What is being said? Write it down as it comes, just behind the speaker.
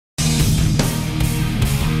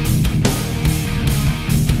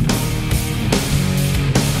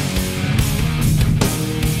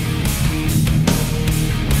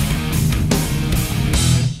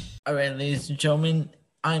right, ladies and gentlemen,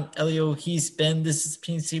 I'm Elio. He's Ben. This is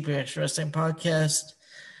PNC Production Wrestling Podcast.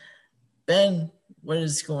 Ben, what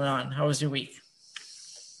is going on? How was your week?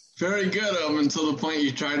 Very good, up until the point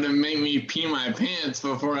you tried to make me pee my pants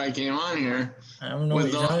before I came on here. I don't know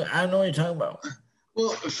what you're talking about.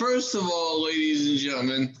 Well, first of all, ladies and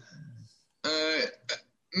gentlemen,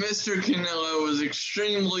 Mr. Canelo was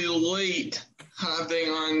extremely late hopping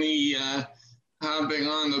on the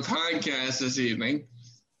podcast this evening.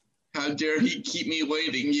 How dare he keep me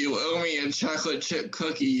waiting? You owe me a chocolate chip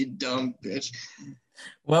cookie, you dumb bitch.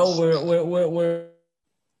 Well,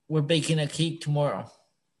 we're baking a cake tomorrow.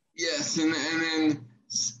 Yes, and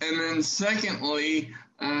then secondly,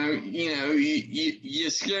 you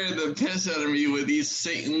scared the piss out of me with these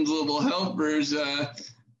Satan's Little Helpers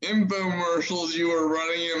infomercials you were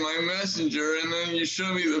running in my messenger, and then you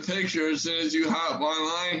showed me the picture as soon as you hop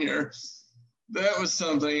online here. That was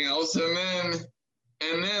something else,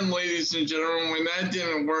 and then, ladies and gentlemen, when that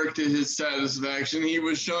didn't work to his satisfaction, he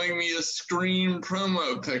was showing me a Scream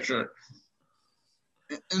promo picture.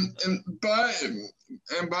 And by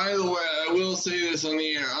the way, I will say this on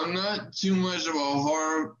the air: I'm not too much of a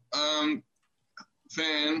horror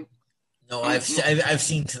fan. No, I've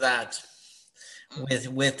seen to that with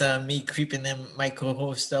me creeping in my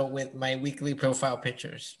co-host out with my weekly profile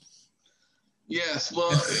pictures. Yes,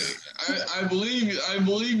 well, I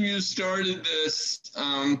believe you started this,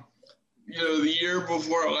 the year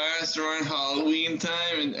before last around Halloween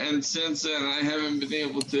time, and since then I haven't been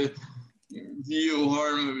able to view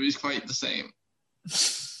horror movies quite the same.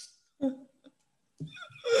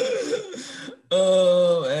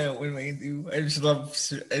 Oh, man, what am I gonna do? I just love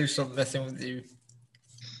messing with you.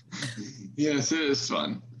 Yes, it is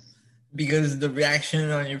fun. Because the reaction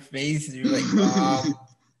on your face, you're like,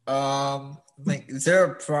 like, is there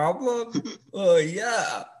a problem? Oh,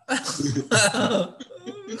 yeah.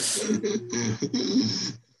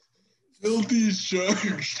 Filthy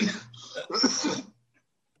charged.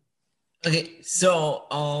 Okay, so,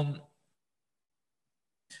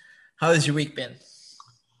 how has your week been?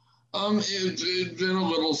 It's been a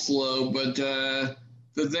little slow, but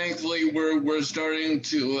thankfully we're starting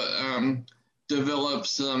to develop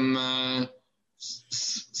some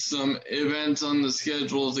events on the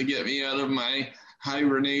schedule to get me out of my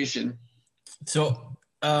hibernation. So,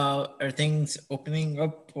 are things opening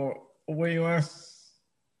up or where you are?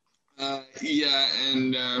 Yeah,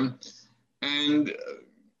 and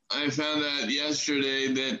I found out yesterday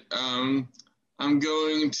that I'm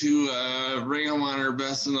going to Ring of Honor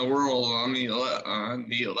Best in the World on the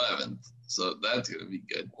 11th, so that's gonna be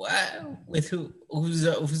good. Wow, with who? Who's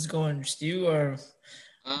going? Just you or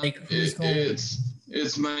who's going?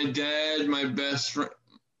 It's my dad, my best friend.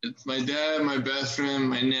 It's my dad, my best friend,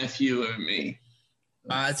 my nephew, and me.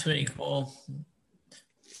 That's pretty cool.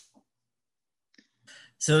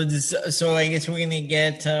 So I guess we're gonna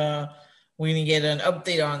get an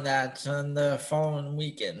update on that on the following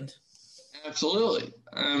weekend. Absolutely,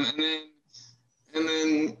 and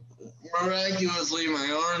then miraculously my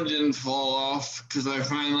arm didn't fall off because I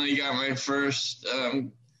finally got my first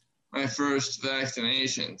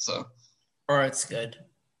vaccination. So, oh, it's good.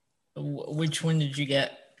 Which one did you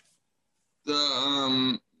get?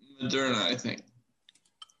 The Moderna, I think.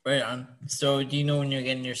 Right on. So, do you know when you're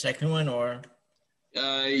getting your second one, or?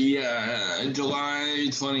 Yeah, July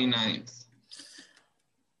 29th.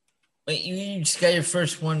 Wait, you just got your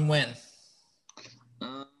first one when?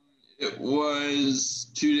 It was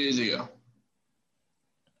 2 days ago.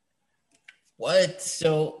 What?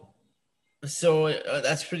 So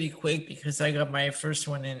that's pretty quick because I got my first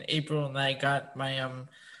one in April and I got my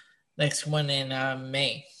next one in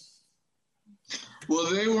May. Well,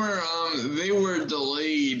 they were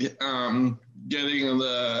delayed getting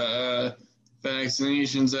the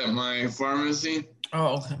vaccinations at my pharmacy.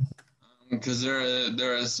 Oh, okay. Because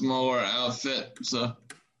they're a smaller outfit, so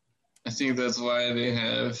I think that's why they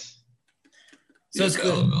have. So it's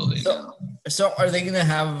good. So are they gonna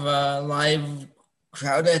have a live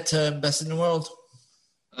crowd at Best in the World?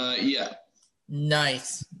 Yeah.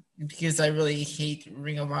 Nice. Because I really hate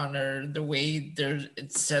Ring of Honor the way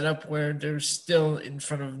it's set up where they're still in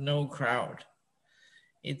front of no crowd.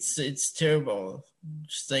 It's terrible.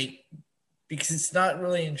 Just like because it's not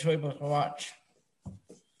really enjoyable to watch.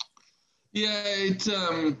 Yeah, it's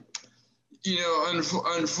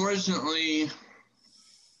unfortunately,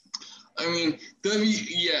 I mean,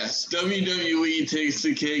 WWE takes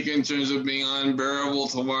the cake in terms of being unbearable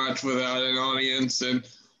to watch without an audience, and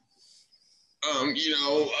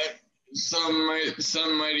some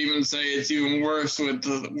might even say it's even worse with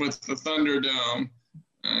the Thunderdome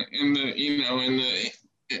in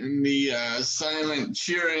silent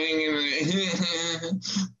cheering and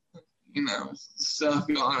the, stuff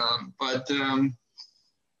going on. But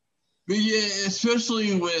yeah,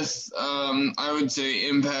 especially with I would say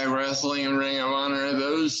Impact Wrestling and Ring of Honor,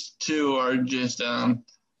 those two are just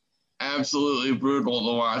absolutely brutal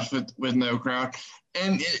to watch with no crowd.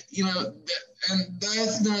 And and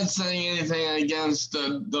that's not saying anything against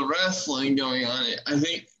the wrestling going on. I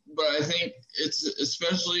think it's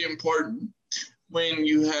especially important when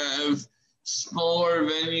you have smaller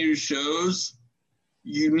venue shows.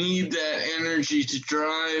 You need that energy to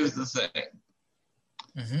drive the thing.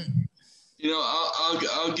 Mm-hmm.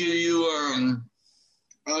 I'll give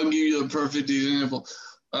you a perfect example.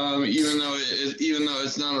 Even though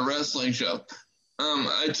it's not a wrestling show,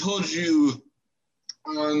 I told you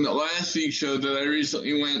on the last week's show that I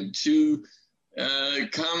recently went to a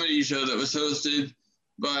comedy show that was hosted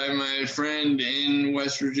by my friend in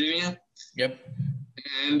West Virginia. Yep.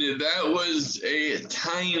 And that was a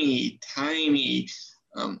tiny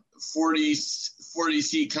 40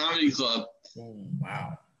 seat comedy club. Oh,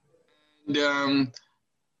 wow.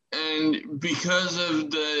 And because of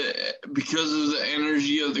the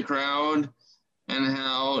energy of the crowd and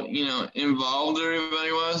how involved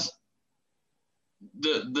everybody was,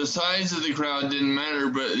 the size of the crowd didn't matter,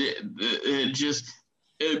 but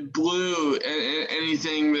it blew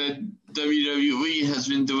anything that WWE has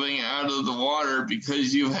been doing out of the water,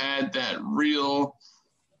 because you had that real,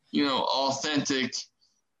 authentic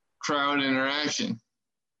crowd interaction.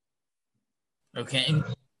 Okay.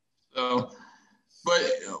 So, but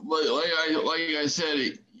like I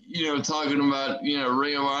said, talking about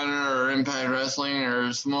Ring of Honor or Impact Wrestling or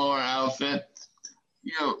a smaller outfit,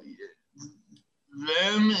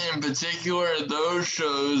 them in particular, those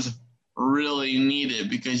shows really need it,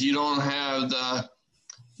 because you don't have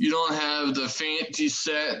the fancy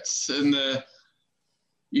sets and the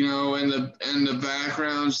and the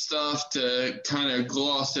background stuff to kind of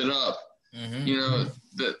gloss it up. Mm-hmm.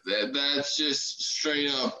 That's just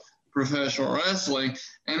straight up professional wrestling,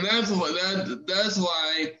 and that's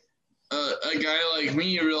why a guy like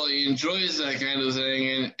me really enjoys that kind of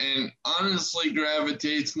thing, and honestly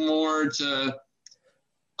gravitates more to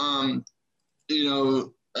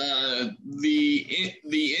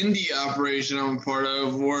the indie operation I'm a part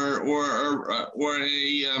of, or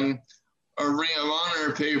a Ring of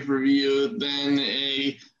Honor pay-per-view than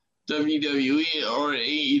a WWE or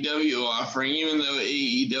AEW offering, even though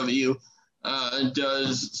AEW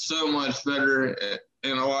does so much better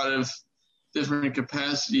in a lot of different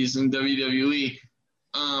capacities than WWE.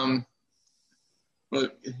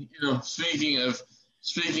 But speaking of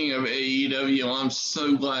AEW, I'm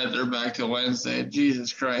so glad they're back to Wednesday.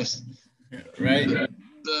 Jesus Christ! Right.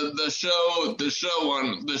 The show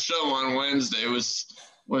on Wednesday was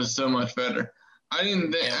so much better. I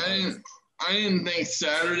didn't think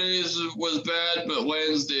Saturdays was bad, but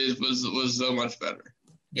Wednesdays was so much better.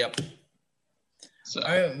 Yep. So,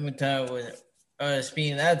 all right,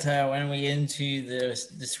 speaking of that, why don't we get into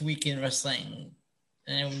this weekend wrestling?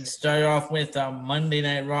 And we start off with Monday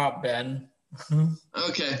Night Raw, Ben.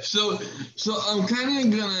 Okay, so I'm kind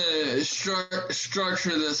of gonna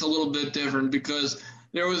structure this a little bit different, because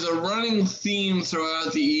there was a running theme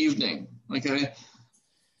throughout the evening. Okay,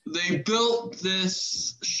 they built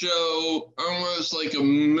this show almost like a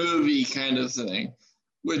movie kind of thing,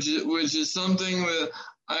 which is something that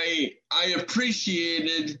I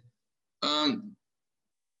appreciated.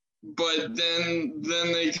 But then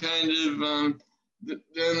they kind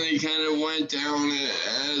of went down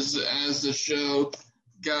as the show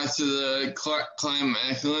got to the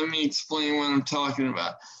climax. Let me explain what I'm talking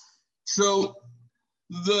about. So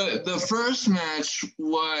the first match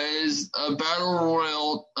was a battle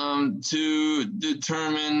royal to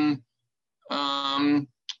determine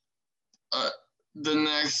the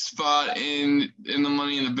next spot in the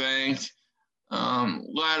Money in the Bank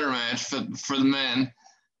ladder match for the men.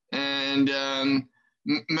 And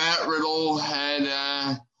Matt Riddle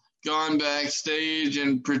had gone backstage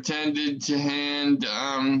and pretended to hand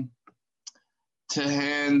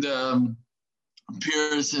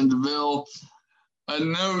Pierce and DeVille a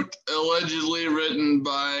note allegedly written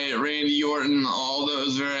by Randy Orton, although it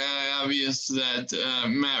was very obvious that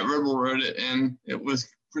Matt Riddle wrote it, and it was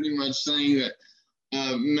pretty much saying that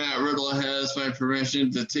Matt Riddle has my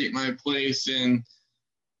permission to take my place in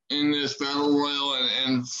this battle royal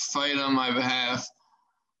and fight on my behalf.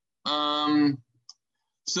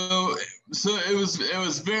 So it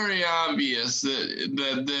was very obvious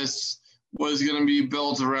that this was going to be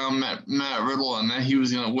built around Matt Riddle and that he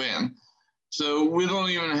was going to win. So we don't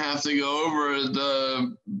even have to go over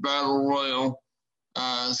the battle royal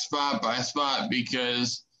spot by spot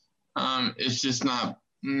because it's just not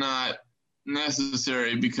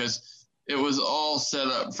necessary because it was all set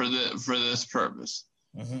up for this purpose.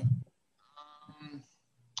 Mm-hmm.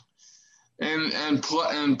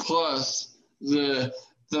 And plus the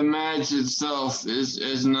match itself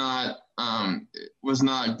is not was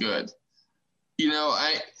not good. You know,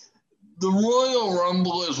 the Royal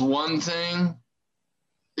Rumble is one thing.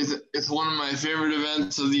 It's one of my favorite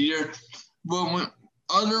events of the year. But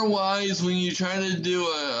otherwise, when you try to do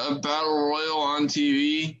a battle royal on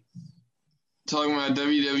TV, talking about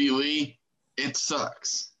WWE, it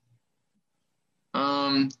sucks.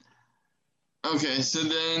 Okay, so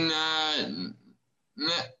then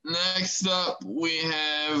next up we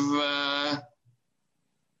have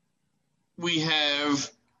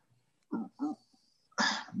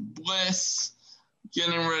Bliss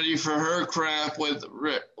getting ready for her crap with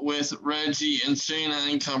Reggie and Shayna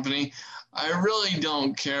and company. I really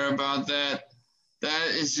don't care about that. That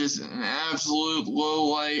is just an absolute low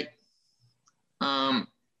light.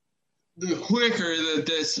 The quicker that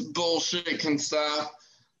this bullshit can stop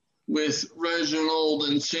with Reginald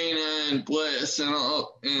and Shayna and Bliss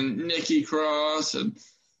and Nikki Cross and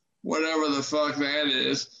whatever the fuck that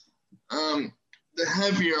is, the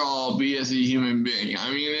happier I'll be as a human being. I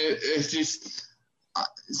mean, it's just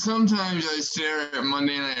sometimes I stare at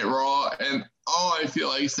Monday Night Raw and all I feel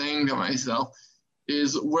like saying to myself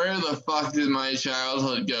is, where the fuck did my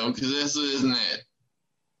childhood go? Because this isn't it.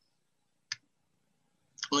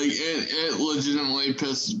 Like, it legitimately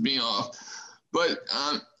pisses me off. But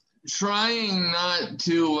trying not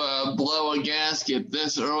to blow a gasket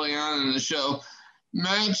this early on in the show,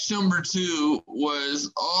 match number 2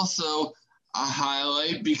 was also a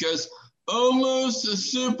highlight because almost a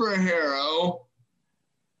superhero,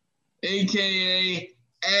 a.k.a.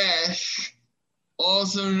 Ash,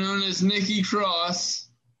 also known as Nikki Cross,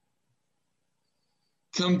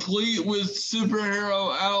 complete with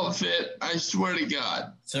superhero outfit, I swear to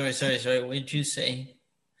God. Sorry. What did you say?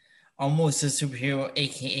 Almost a superhero,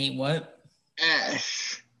 a.k.a. what?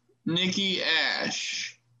 Ash. Nikki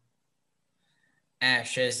Ash.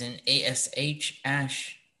 Ash, as in A-S-H,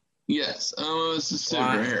 Ash? Yes, almost a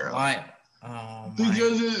superhero. Why? Oh, my.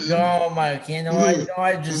 Because No, Mike,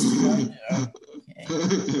 I just...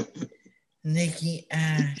 Okay. Nikki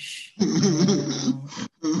Ash. Oh.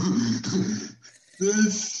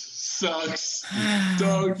 This sucks.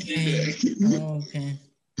 Donkey dick. Okay.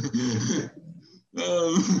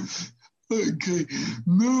 Okay,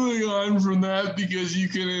 moving on from that, because you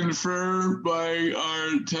can infer by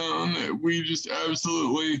our tone that we just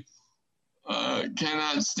absolutely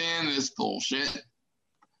cannot stand this bullshit.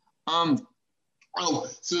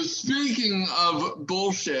 So speaking of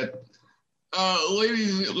bullshit,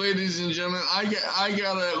 ladies and gentlemen, I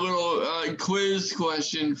got a little quiz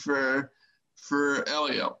question for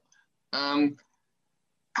Elio.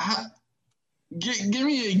 Give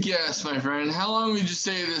me a guess, my friend. How long would you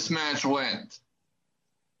say this match went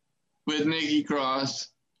with Nikki Cross?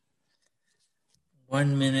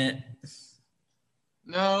 1 minute.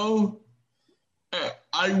 No.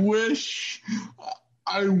 I wish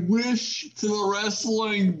to the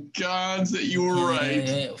wrestling gods that you were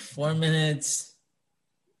right. 4 minutes.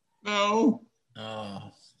 No.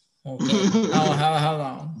 Oh. Okay. How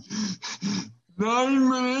long? 9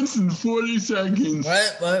 minutes and 40 seconds.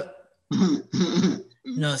 What?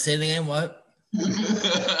 No, say it again. What? 9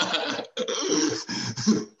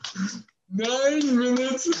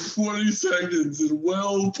 minutes and 40 seconds, and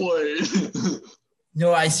well played.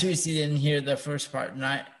 No, I seriously didn't hear the first part.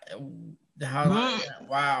 Wow.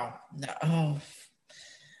 Oh.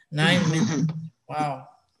 9 minutes. Wow.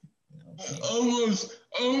 Okay.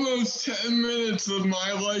 Almost 10 minutes of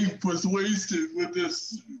my life was wasted with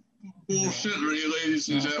this bullshittery, ladies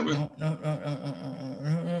and gentlemen.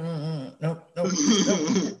 No.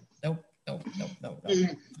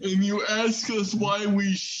 And you ask us why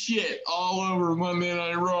we shit all over Monday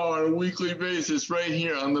Night Raw on a weekly basis right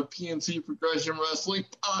here on the PNC Progression Wrestling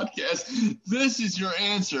Podcast. This is your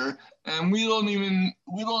answer, and we don't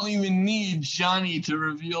even need Johnny to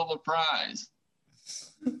reveal the prize.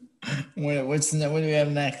 What do we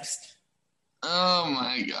have next? Oh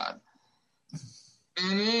my God.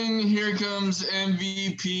 And then here comes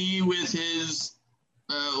MVP with his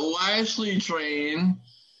Lashley train.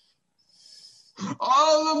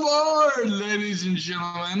 All aboard, ladies and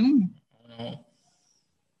gentlemen. Oh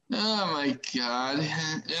my God.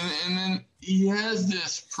 And then he has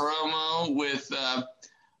this promo with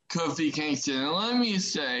Kofi Kingston. And let me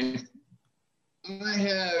say, I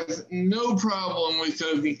have no problem with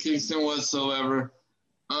Kofi Kingston whatsoever.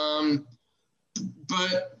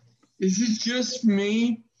 But is it just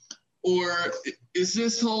me, or is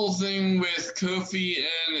this whole thing with Kofi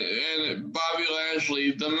and Bobby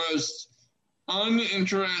Lashley the most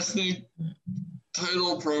uninteresting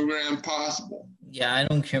title program possible? Yeah, I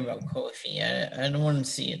don't care about Kofi. I don't want to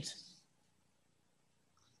see it.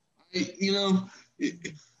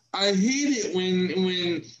 I hate it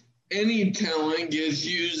when any talent gets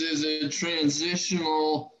used as a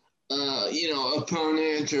transitional,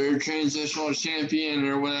 opponent or transitional champion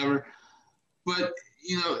or whatever. But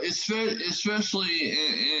especially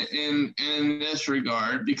in this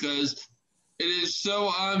regard, because it is so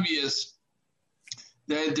obvious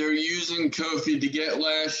that they're using Kofi to get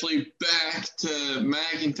Lashley back to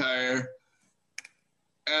McIntyre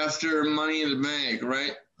after Money in the Bank,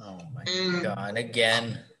 right? Oh my God,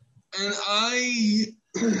 again.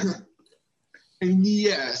 And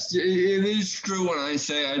yes, it is true when I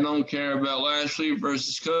say I don't care about Lashley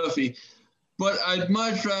versus Kofi, but I'd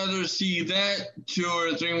much rather see that 2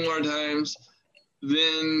 or 3 more times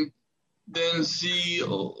than see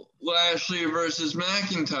Lashley versus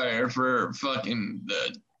McIntyre for fucking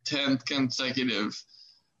the 10th consecutive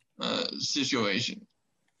situation.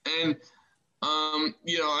 And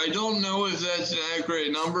I don't know if that's an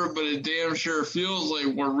accurate number, but it damn sure feels like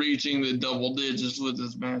we're reaching the double digits with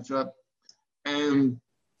this matchup. And,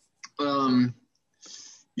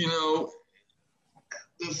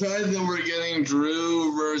 the fact that we're getting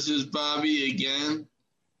Drew versus Bobby again,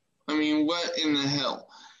 I mean, what in the hell?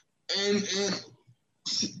 And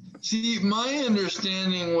see, my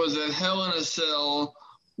understanding was that Hell in a Cell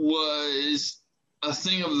was a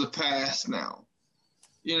thing of the past now.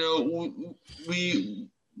 We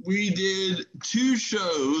did 2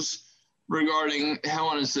 shows regarding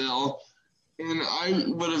Hell in a Cell, and I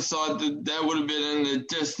would have thought that would have been in the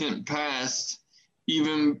distant past,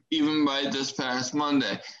 even by this past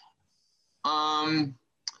Monday. And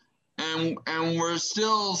we're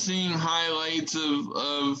still seeing highlights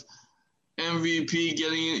of MVP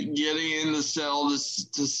getting in the cell to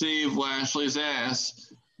save Lashley's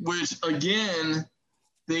ass, which again,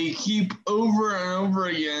 they keep over and over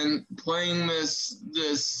again playing this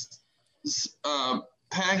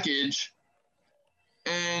package,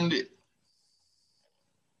 and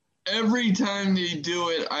every time they do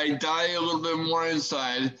it, I die a little bit more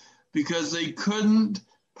inside, because they couldn't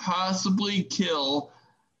possibly kill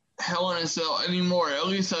Hell in a Cell anymore. At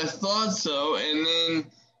least I thought so, and then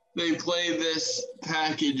they play this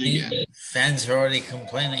package again. Fans are already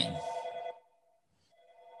complaining.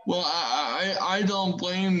 Well, I don't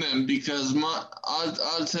blame them, because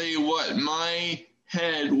I'll tell you what, my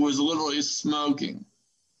head was literally smoking.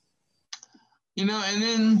 And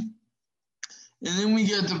then we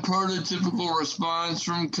get the prototypical response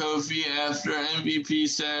from Kofi after MVP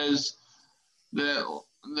says that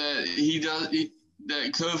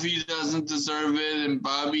Kofi doesn't deserve it and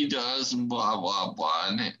Bobby does, and blah blah blah.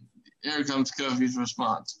 And here comes Kofi's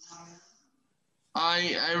response.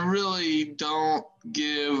 I really don't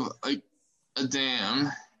give a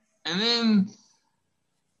damn. And then,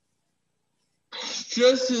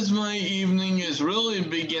 just as my evening is really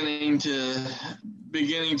beginning to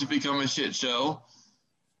become a shit show,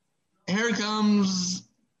 here comes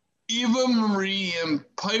Eva Marie and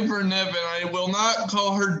Piper Niven. I will not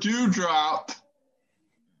call her Dewdrop.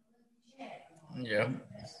 Yeah.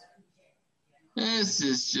 This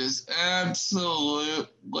is just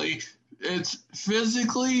absolutely, it's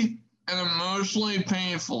physically and emotionally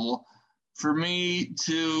painful for me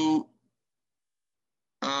to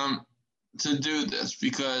do this,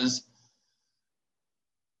 because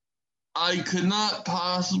I could not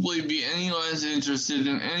possibly be any less interested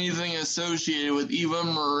in anything associated with Eva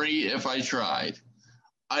Marie if I tried.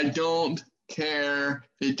 I don't care.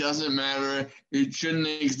 It doesn't matter. It shouldn't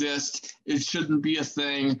exist. It shouldn't be a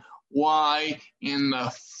thing. Why in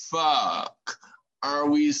the fuck are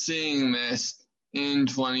we seeing this in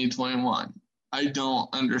 2021? I don't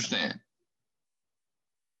understand.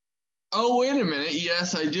 Oh, wait a minute.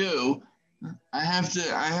 Yes, I do. I have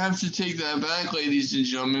to take that back, ladies and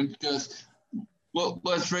gentlemen, because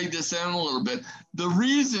let's break this down a little bit. The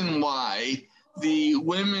reason why the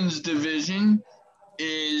women's division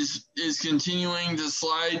is continuing to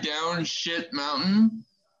slide down shit mountain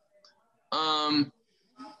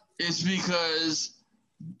is because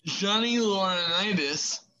Johnny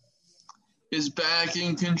Laurinaitis is back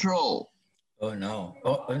in control. Oh no!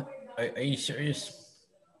 Oh, are you serious?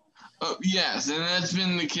 Yes, and that's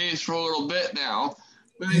been the case for a little bit now.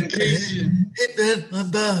 But in case Hey man, I'm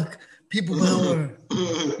back. People power.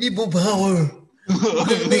 People power. We're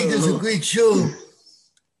gonna make this a great show.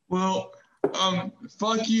 Well,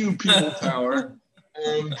 fuck you, people power.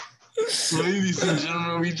 Ladies and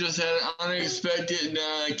gentlemen, we just had an unexpected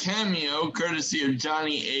cameo courtesy of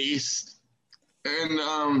Johnny Ace.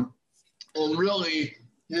 And really,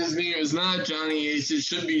 his name is not Johnny Ace. It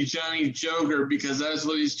should be Johnny Joker because that's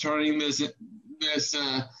what he's turning this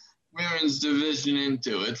women's division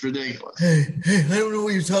into. It's ridiculous. Hey, I don't know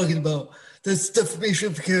what you're talking about. That's defamation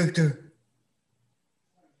of character.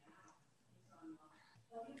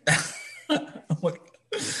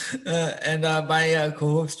 And my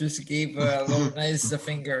co-host just gave a little nice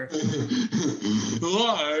finger. Live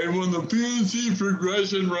on the PNC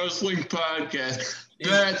Progression Wrestling Podcast.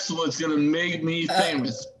 That's what's going to make me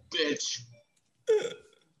famous, bitch.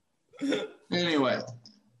 Anyway,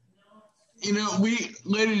 you know,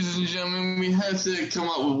 ladies and gentlemen, we have to come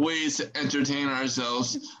up with ways to entertain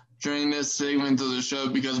ourselves during this segment of the show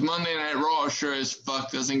because Monday Night Raw sure as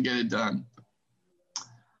fuck doesn't get it done.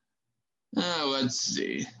 Let's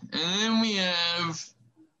see. And then we have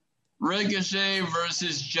Ricochet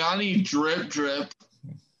versus Johnny Drip Drip.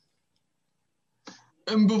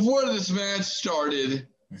 And before this match started,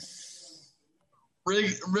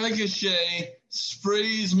 Ricochet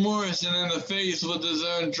sprays Morrison in the face with his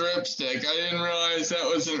own dripstick. I didn't realize that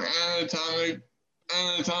was an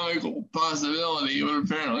anatomical possibility, but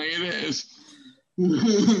apparently it is. I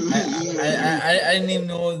didn't even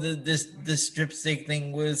know that this dripstick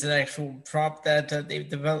thing was an actual prop that they've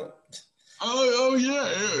developed. Oh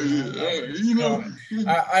yeah. You know,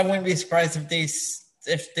 I wouldn't be surprised if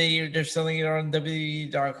they're selling it on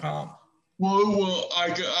WWE.com. Well, I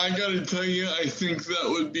gotta tell you, I think that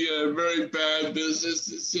would be a very bad business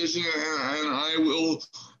decision, and I will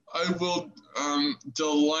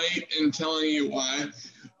delight in telling you why.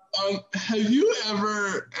 Have you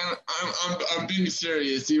ever? And I'm being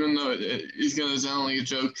serious, even though it's gonna sound like a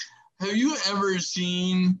joke. Have you ever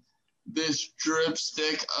seen this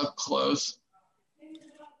dripstick up close?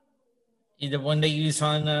 The one they use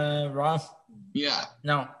on Raw? Yeah.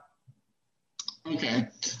 No. Okay.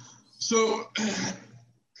 So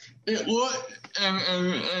it looked,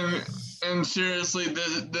 and seriously,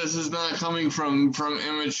 this is not coming from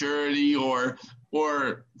immaturity or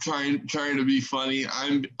trying to be funny.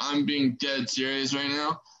 I'm being dead serious right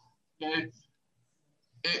now. Okay?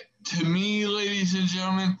 To me, ladies and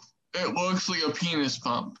gentlemen, it looks like a penis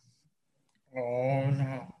pump. Oh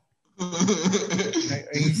no.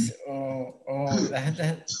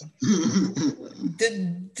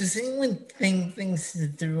 Does anyone think things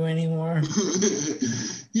through anymore?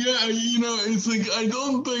 Yeah, you know, it's like I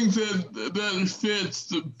don't think that fits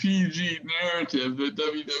the PG narrative that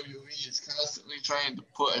WWE is constantly trying to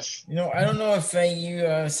push. You know, I don't know if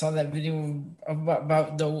you saw that video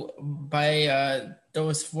about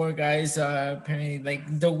those four guys. Apparently,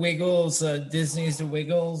 like the Wiggles, Disney's The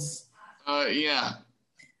Wiggles. Yeah.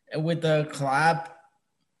 With the clap.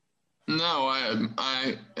 No,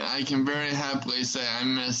 I can very happily say I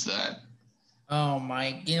missed that. Oh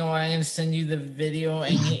my! You know what? I'm gonna send you the video,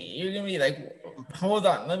 and you're gonna be like, "Hold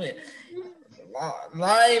on, let me."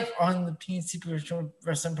 Live on the PNC Professional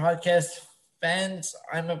Wrestling Podcast, fans.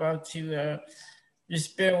 I'm about to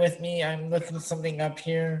just bear with me. I'm looking something up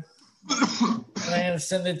here, and I'm gonna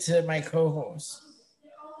send it to my co-host.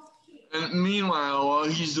 And meanwhile, while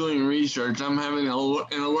he's doing research, I'm having an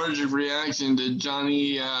allergic reaction to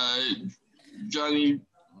Johnny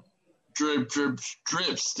Drip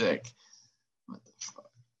Stick. What the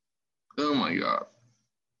fuck? Oh my god.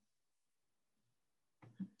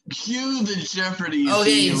 Cue the Jeopardy.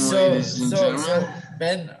 Okay, so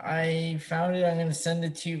Ben, I found it. I'm gonna send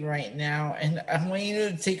it to you right now, and I want you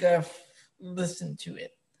to take a listen to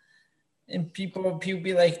it. And people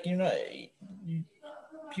be like, you know.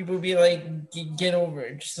 People be like, get over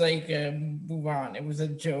it. Just like, move on. It was a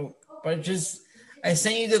joke. But just, I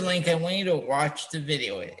sent you the link. I want you to watch the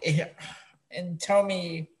video and tell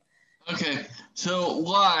me. Okay, so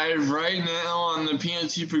live right now on the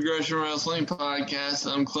PNC Progression Wrestling Podcast,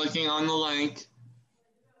 I'm clicking on the link.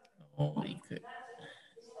 Holy good.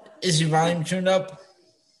 Is your volume turned up?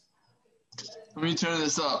 Let me turn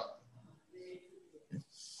this up.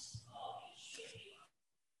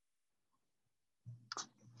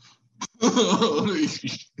 Holy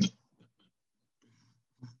shit.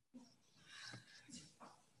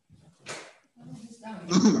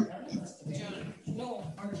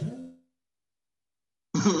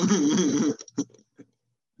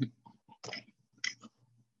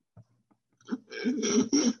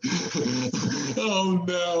 Oh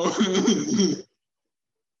no.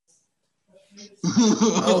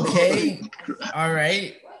 Okay. All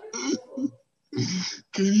right.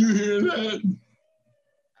 Can you hear that?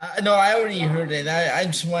 No, I already heard it. I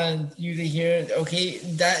just wanted you to hear it. Okay,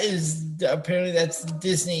 that is apparently that's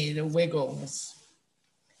Disney, the Wiggles.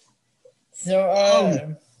 So,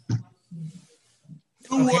 Oh,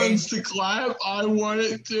 who okay. wants to clap? I want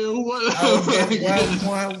it to. What? Oh, Oh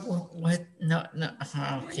my what? No, no.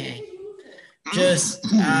 Okay. goodness. Just,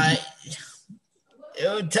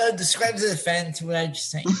 describe to the fans what I just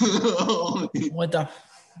saying. What the?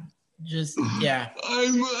 Just, yeah.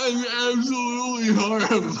 I'm absolutely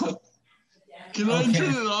horrified. Can I Okay.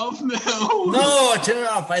 turn it off now? No, turn it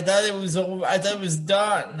off. I thought it was over. I thought it was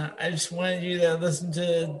done. I just wanted you to listen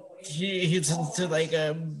to like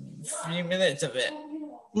a few minutes of it.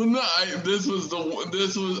 Well, no. This was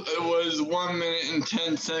it was 1 minute and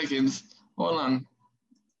 10 seconds. Hold on.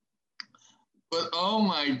 But oh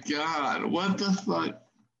my God, what the fuck?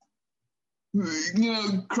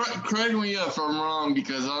 Correct me if I'm wrong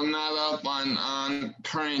because I'm not up on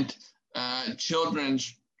current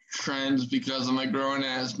children's trends because I'm a grown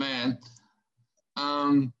ass man.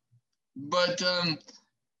 But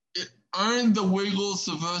aren't the Wiggles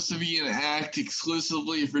supposed to be an act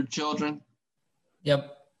exclusively for children?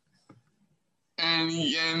 Yep. And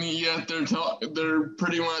yet they're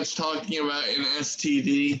pretty much talking about an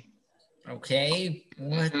STD. Okay.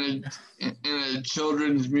 What? In a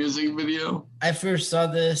children's music video. I first saw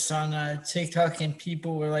this on TikTok, and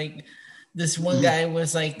people were like, this one guy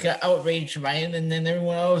was like outraged by it, and then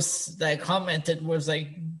everyone else that commented was like,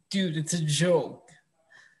 dude, it's a joke.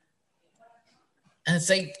 And it's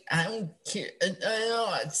like, I don't care. I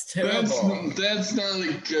know, it's terrible. That's not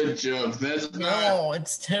a good joke. No,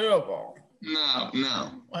 it's terrible.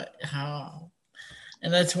 No. What? How?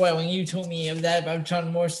 And that's why when you told me of that about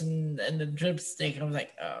John Morrison and the dripstick, I was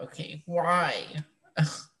like, oh, okay, why?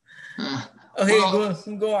 Okay, well,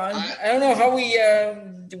 go on. I don't know how we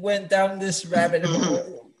went down this rabbit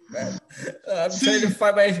hole. I'm trying to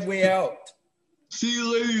find my way out. See,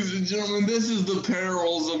 ladies and gentlemen, this is the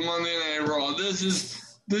perils of Monday Night Raw. This is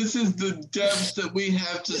the depths that we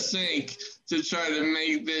have to sink to try to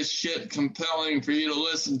make this shit compelling for you to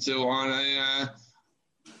listen to on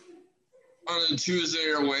a Tuesday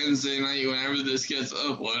or Wednesday night whenever this gets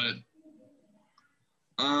uploaded.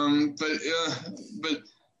 But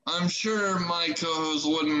I'm sure my co-host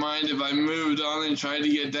wouldn't mind if I moved on and tried to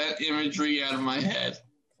get that imagery out of my head.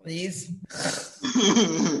 Please.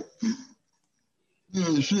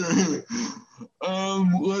 Yeah, sure.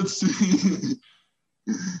 Let's see.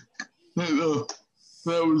 That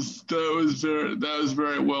was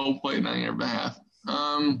very well played on your behalf.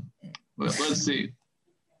 But let's see.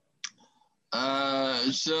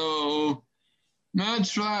 So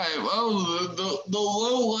match 5. Oh, the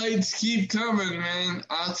low lights keep coming, man.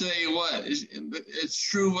 I'll tell you what, it's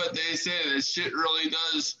true what they say. This shit really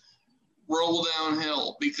does roll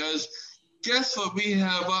downhill because guess what we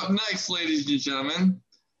have up next, ladies and gentlemen?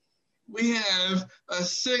 We have a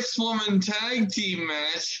 6-woman tag team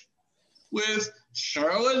match with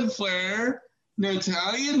Charlotte Flair,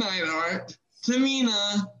 Natalya Neidhart,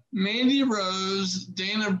 Tamina, Mandy Rose,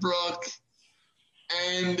 Dana Brooke,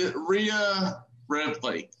 and Rhea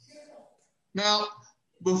Ripley. Now,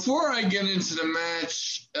 before I get into the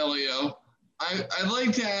match, Elio, I'd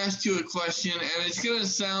like to ask you a question, and it's going to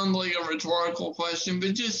sound like a rhetorical question,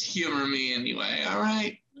 but just humor me anyway, all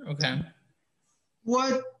right? Okay.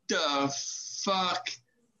 What the fuck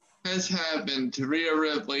has happened to Rhea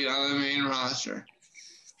Ripley on the main roster?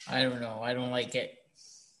 I don't know. I don't like it.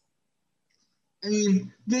 I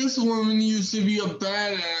mean, this woman used to be a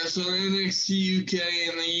badass on NXT UK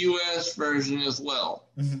and the US version as well.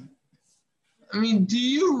 Mm-hmm. I mean, do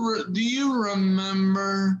you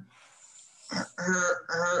remember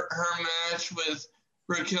her match with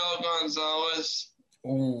Raquel Gonzalez?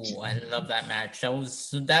 Oh, I love that match. That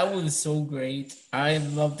was so great. I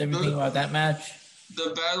loved everything about that match.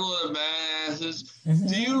 The Battle of the Badasses.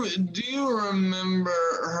 Mm-hmm. Do you remember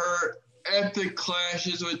her epic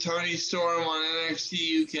clashes with Toni Storm on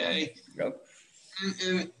NXT UK? Yep.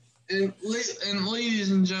 And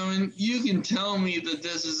ladies and gentlemen, you can tell me that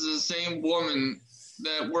this is the same woman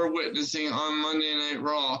that we're witnessing on Monday Night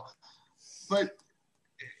Raw, but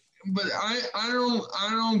I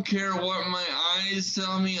don't care what my eyes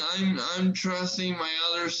tell me. I'm trusting my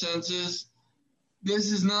other senses.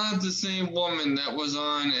 This is not the same woman that was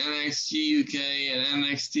on NXT UK and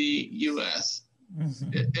NXT US.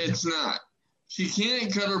 Mm-hmm. It's not. She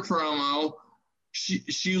can't cut her promo.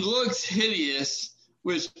 She looks hideous,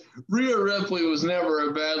 which Rhea Ripley was never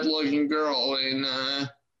a bad looking girl in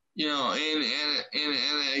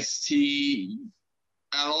NXT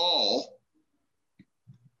at all.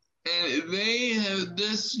 And they have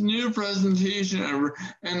this new presentation of her,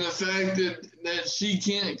 and the fact that she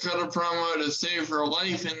can't cut a promo to save her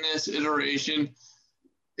life in this iteration,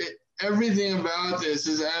 everything about this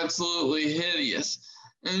is absolutely hideous.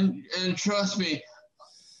 And trust me,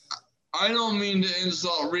 I don't mean to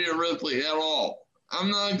insult Rhea Ripley at all.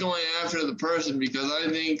 I'm not going after the person because I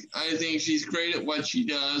think she's great at what she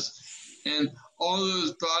does, and all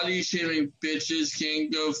those body shaming bitches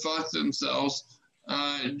can go fuck themselves.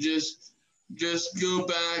 Just go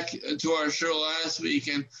back to our show last week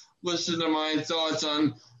and listen to my thoughts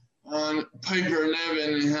on Piper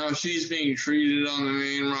Niven and how she's being treated on the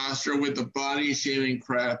main roster with the body shaming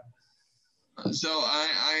crap. So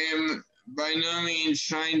I am by no means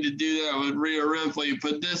trying to do that with Rhea Ripley,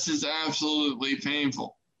 but this is absolutely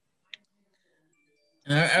painful.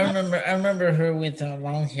 I remember her with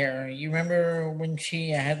long hair. You remember when she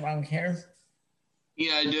had long hair?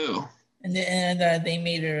 Yeah, I do. And they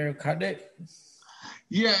made her cut it.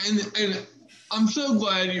 Yeah, and I'm so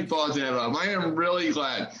glad you brought that up. I am really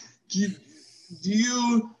glad. Do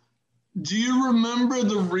you remember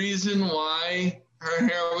the reason why her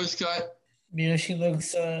hair was cut? You know, she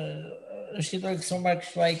looks so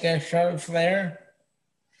much like Charlotte Flair.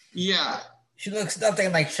 Yeah. She looks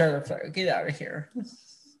nothing like Charlotte Flair. Get out of here.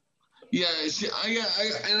 Yeah, I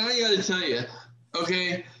gotta tell you,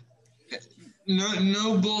 okay,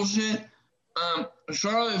 no bullshit.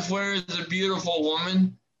 Charlotte Flair is a beautiful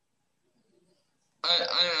woman.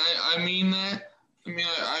 I mean that. I mean,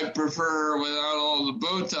 I prefer her without all the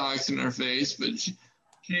Botox in her face, but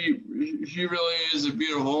she really is a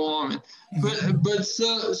beautiful woman. But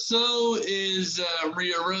so is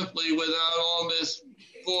Rhea Ripley without all this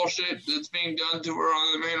bullshit that's being done to her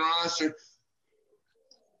on the main roster.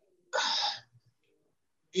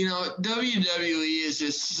 You know, WWE is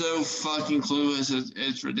just so fucking clueless.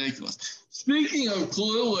 It's ridiculous. Speaking of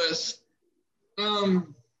clueless,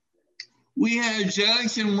 we had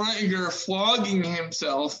Jackson Ryker flogging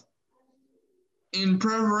himself in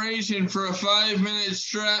preparation for a 5-minute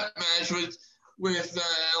strap match with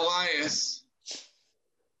Elias.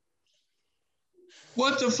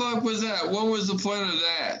 What the fuck was that? What was the point of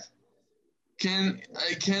that? Can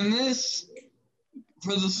this,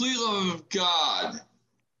 for the sweet love of God,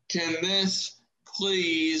 can this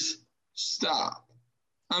please stop?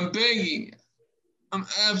 I'm begging you. I'm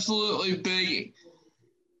absolutely begging.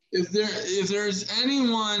 If there's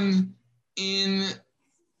anyone in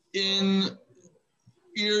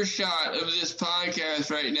earshot of this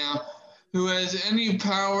podcast right now who has any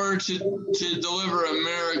power to deliver a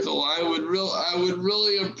miracle, I would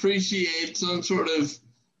really appreciate some sort of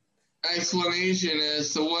explanation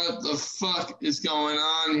as to what the fuck is going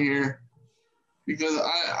on here, because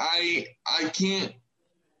I can't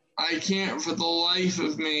for the life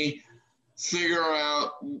of me figure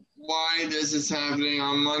out why this is happening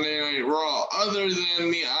on Monday Night Raw, other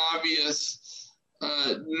than the obvious,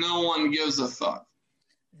 no one gives a fuck.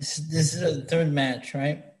 This is the third match,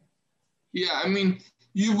 right? Yeah, I mean,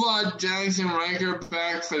 you brought Jackson Ryker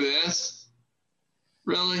back for this?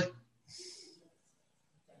 Really?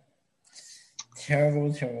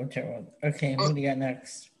 Terrible. Okay, what do you got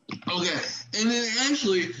next? Okay, and then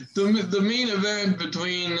actually, the main event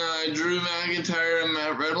between Drew McIntyre and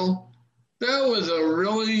Matt Riddle, that was a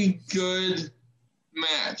really good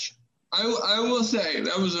match. I will say,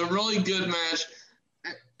 that was a really good match.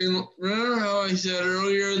 And remember how I said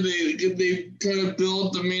earlier, they kind of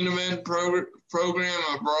built the main event program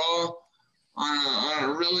of Raw on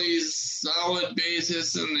a really solid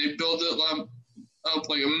basis, and they built it up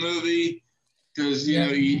like a movie, because, you know,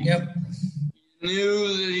 you knew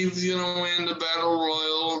that he was going to win the Battle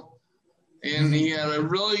Royal, and he had a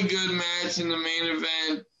really good match in the main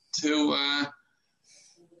event to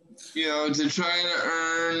try to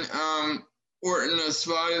earn Orton a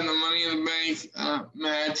spot in the Money in the Bank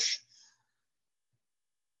match.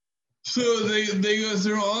 So they go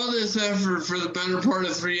through all this effort for the better part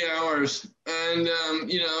of 3 hours, and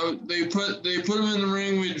they put him in the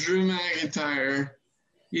ring with Drew McIntyre.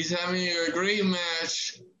 He's having a great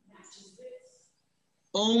match,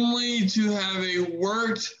 only to have a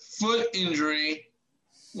worked foot injury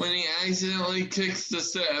when he accidentally kicks the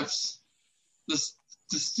steps, the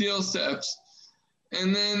steel steps,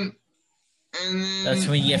 and then that's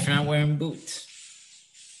what you get for not wearing boots.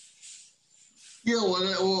 Yeah, well,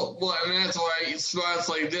 and that's why spots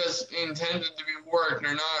like this intended to be worked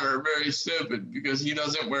or not are very stupid, because he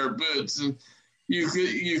doesn't wear boots, and you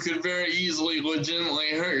could very easily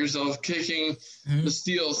legitimately hurt yourself kicking the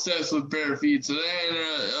steel steps with bare feet. So that in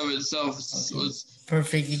and of itself was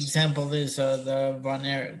perfect example is the Von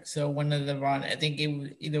Erich. So one of the Von, I think it was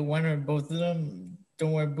either one or both of them,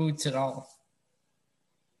 don't wear boots at all.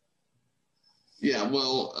 Yeah,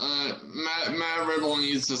 well, Matt Riddle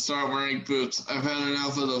needs to start wearing boots. I've had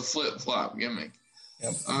enough of the flip-flop gimmick.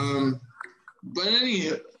 Yep. But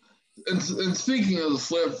and speaking of the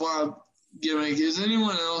flip-flop gimmick, is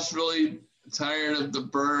anyone else really tired of the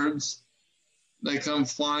birds that come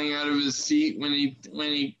flying out of his feet when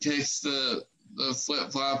he takes the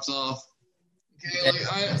flip-flops off? Okay,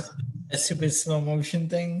 like a super slow motion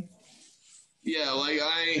thing. Yeah, like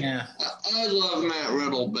I love Matt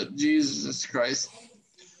Riddle, but Jesus Christ.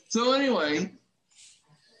 So anyway,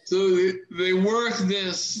 so they work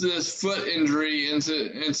this foot injury into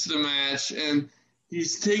the match, and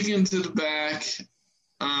he's taken to the back.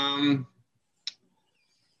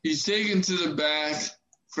 He's taken to the back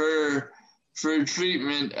for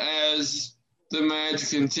treatment as the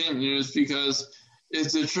match continues, because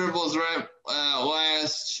it's a triple threat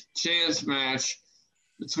last chance match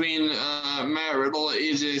between Matt Riddle,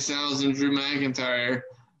 AJ Styles, and Drew McIntyre.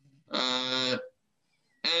 And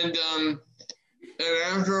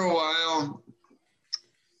after a while,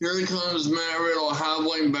 here comes Matt Riddle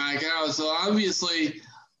hobbling back out. So obviously,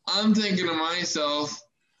 I'm thinking to myself,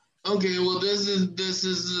 okay, well, this is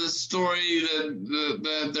the story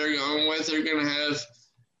that they're going with. They're going to have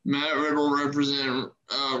Matt Riddle represent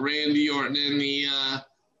Randy Orton in the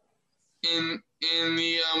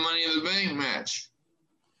Money in the Bank match.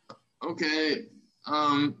 Okay,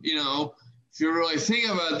 if you really think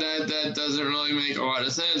about that, that doesn't really make a lot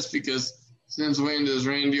of sense, because since when does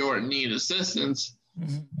Randy Orton need assistance?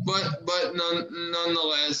 Mm-hmm. But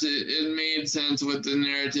nonetheless, it made sense with the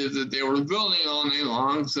narrative that they were building all night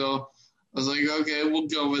long. So I was like, okay, we'll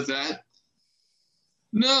go with that.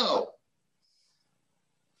 No,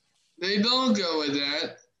 they don't go with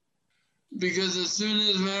that, because as soon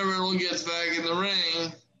as Matt Riddle gets back in the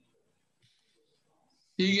ring,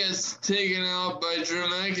 he gets taken out by Drew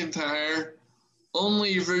McIntyre,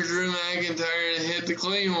 only for Drew McIntyre to hit the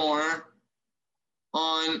Claymore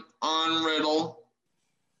on Riddle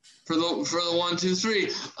for the 1, 2,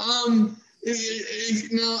 3.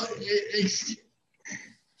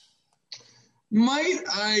 Might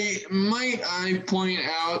I point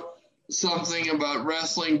out something about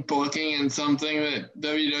wrestling booking and something that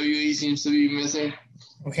WWE seems to be missing?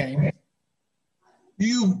 Okay.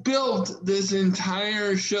 You built this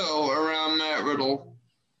entire show around Matt Riddle.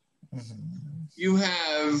 Mm-hmm. You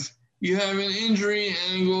have an injury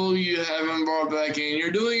angle. You have him brought back in. You're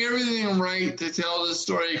doing everything right to tell the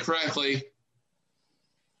story correctly.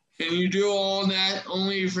 And you do all that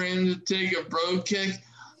only for him to take a brogue kick.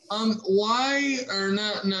 Why or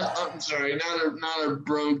not? I'm sorry, not a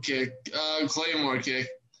brogue kick, Claymore kick.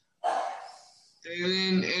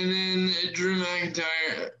 And then Drew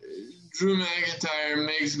McIntyre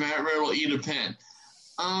makes Matt Riddle eat a pin.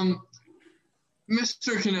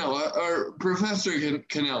 Mr. Canella, or Professor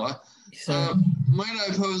Canella, might I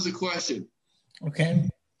pose a question? Okay.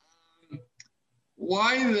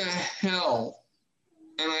 Why the hell,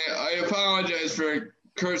 and I apologize for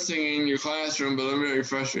cursing in your classroom, but I'm very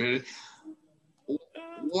frustrated.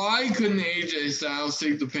 Why couldn't AJ Styles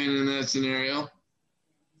take the pin in that scenario?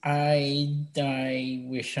 I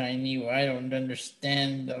wish I knew. I don't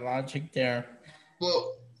understand the logic there.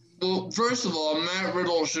 Well, first of all, Matt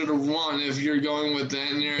Riddle should have won if you're going with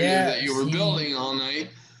that narrative that you were building all night.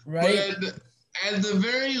 Right. But at the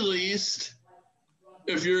very least,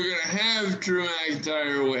 if you're going to have Drew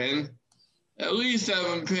McIntyre win, at least have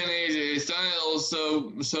him pin AJ Styles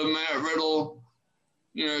so Matt Riddle,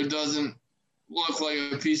 doesn't look like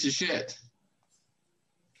a piece of shit.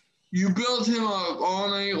 You built him up all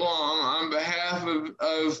night long on behalf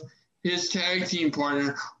of his tag team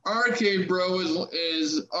partner. RK Bro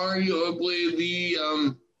is arguably the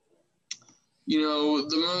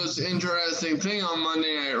most interesting thing on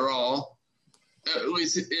Monday Night Raw. At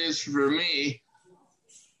least it is for me.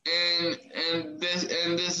 And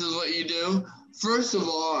this is what you do. First of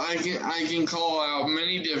all, I can call out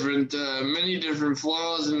many different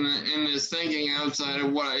flaws in this thinking outside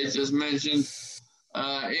of what I just mentioned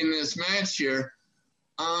in this match here.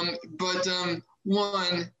 But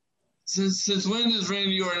one, since when does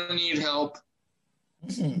Randy Orton need help?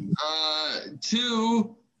 Mm-hmm.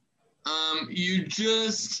 Two, you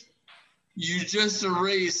just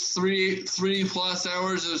erased three plus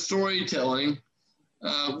hours of storytelling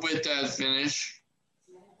with that finish.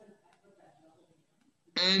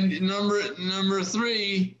 And number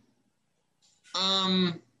three,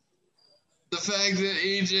 the fact that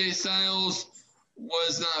AJ Styles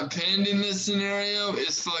was not pinned in this scenario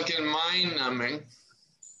is fucking mind-numbing,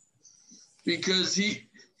 because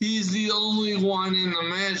he's the only one in the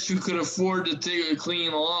match who could afford to take a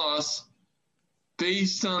clean loss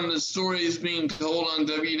based on the stories being told on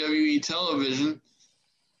WWE television,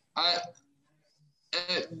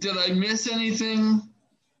 did I miss anything?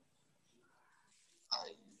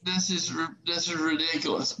 This is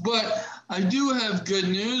ridiculous. But I do have good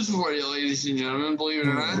news for you, ladies and gentlemen, believe it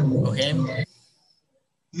or not. Okay.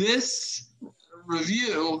 This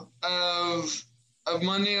review of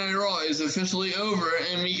Monday Night Raw is officially over,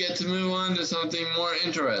 and we get to move on to something more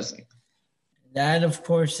interesting. That, of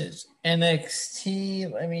course, is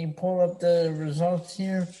NXT. Let me pull up the results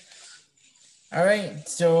here. All right,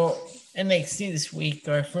 so NXT this week,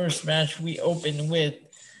 our first match, we open with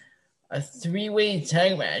a three-way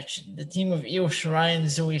tag match. The team of Io Shirai and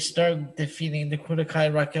Zoe Stark defeating Dakota Kai,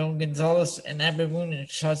 Raquel Gonzalez, and Ember Moon and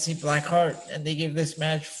Shotzi Blackheart, and they gave this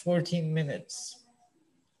match 14 minutes.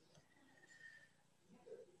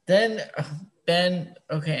 Then, Ben,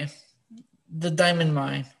 okay, the Diamond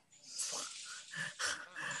Mine.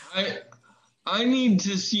 I need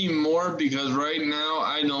to see more because right now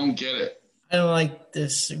I don't get it. I don't like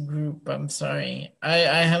this group. I'm sorry. I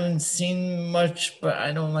haven't seen much, but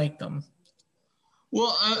I don't like them.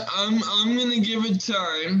 Well, I'm gonna give it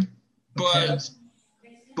time, but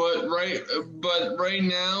right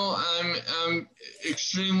now I'm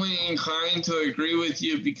extremely inclined to agree with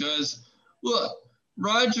you because look,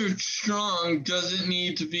 Roderick Strong doesn't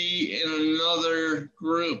need to be in another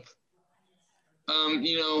group.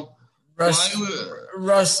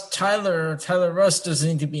 Tyler Russ doesn't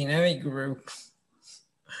need to be in any group.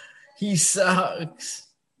 He sucks.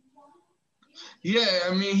 Yeah,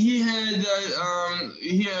 I mean he had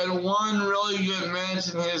one really good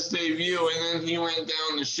match in his debut, and then he went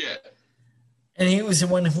down to shit. And he was the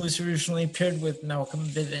one who was originally paired with Malcolm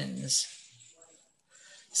Bivens.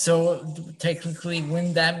 So technically,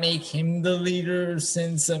 wouldn't that make him the leader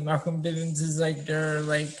since Malcolm Bivens is like their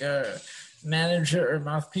manager or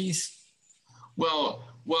mouthpiece? Well,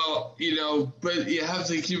 but you have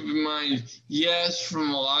to keep in mind, yes, from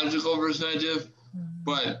a logical perspective,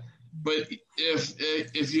 but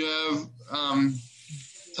if you have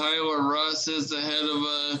Tyler Russ as the head of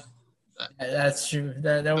that's true.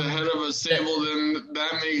 Head of a stable, then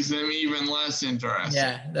that makes them even less interesting.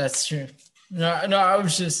 Yeah, that's true. No, I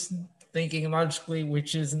was just thinking logically,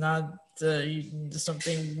 which is not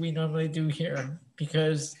something we normally do here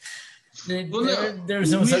because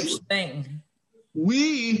there's no such thing. No,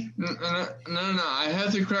 I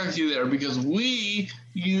have to correct you there because we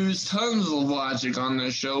use tons of logic on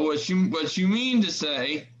this show. What you mean to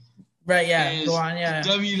say, right? Yeah, go on. Yeah,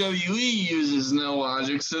 WWE uses no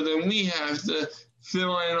logic, so then we have to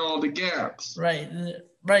fill in all the gaps. Right.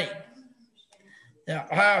 Yeah,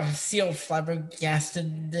 I feel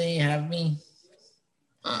flabbergasted. They have me.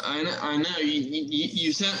 I know.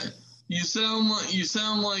 You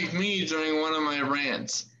sound like me during one of my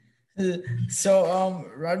rants. So,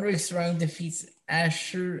 Roderick Strong defeats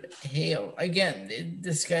Asher Hale. Again,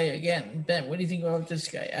 this guy, Ben, what do you think about this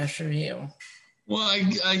guy, Asher Hale? Well,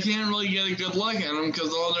 I can't really get a good look at him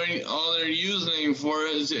because all they're using him for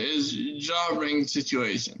is jobbing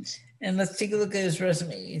situations. And let's take a look at his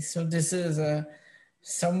resume. So this is a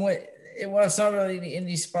somewhat, well, it's not really the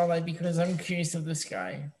indie spotlight because I'm curious of this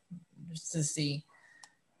guy just to see.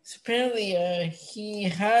 So apparently, he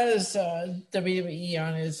has WWE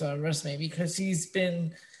on his resume because he's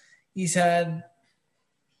had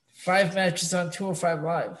 5 matches on 205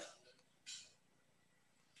 Live.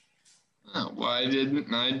 Oh, well, I didn't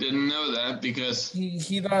know that because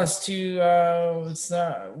he lost to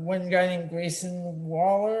one guy named Grayson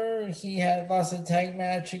Waller. He had lost a tag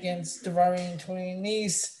match against Daivari and Tony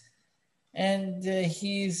Nese, and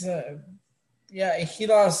he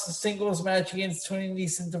lost a singles match against Tony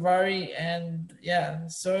Nese and Daivari, and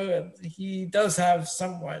so he does have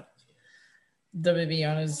somewhat WWE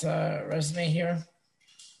on his resume here.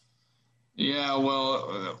 Yeah,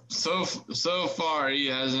 well, so far he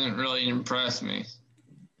hasn't really impressed me.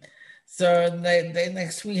 So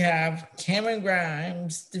next we have Cameron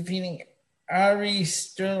Grimes defeating Ari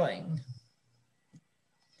Sterling.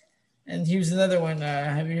 And here's another one.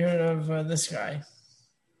 Have you heard of this guy?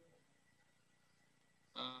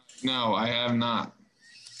 No, I have not.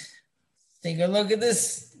 Take a look at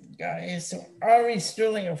this guy. So Ari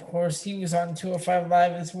Sterling, of course, he was on 205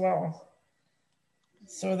 Live as well.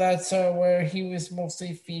 So that's where he was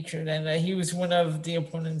mostly featured, and he was one of the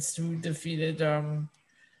opponents who defeated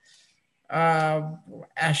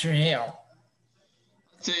Asher Hale.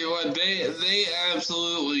 Tell you what, they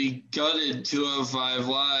absolutely gutted 205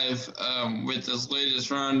 Live with this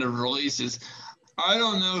latest round of releases. I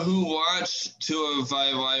don't know who watched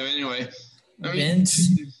 205 Live anyway.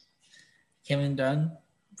 Vince, Kevin Dunn,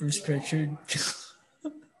 Bruce Pritchard.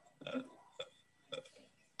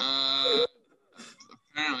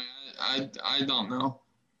 Apparently, I don't know,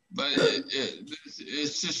 but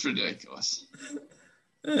it's just ridiculous.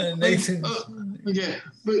 Nathan. Okay,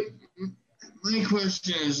 but my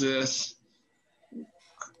question is this,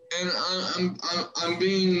 and I'm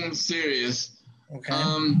being serious. Okay.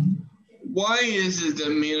 Why is it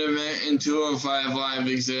that Main Event and 205 Live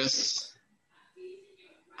exists?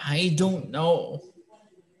 I don't know.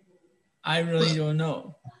 I really don't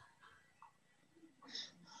know.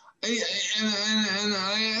 And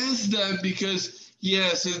I ask that because,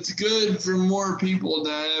 yes, it's good for more people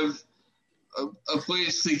to have a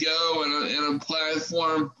place to go and a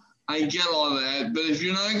platform. I get all that, but if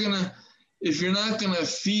you're not gonna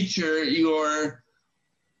feature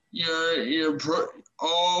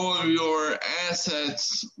all of your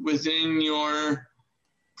assets within your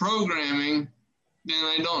programming, then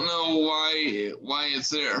I don't know why it's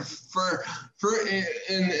there.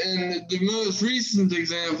 And the most recent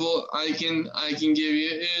example I can give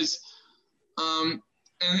you is and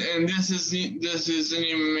this isn't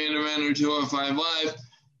even Main Event or 205 Live,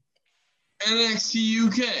 NXT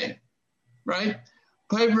UK, right?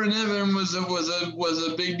 Piper Niven was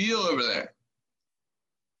a big deal over there.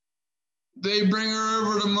 They bring her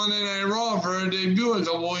over to Monday Night Raw for her debut a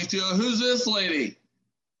couple weeks ago. Who's this lady?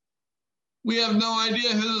 We have no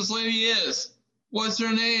idea who this lady is. What's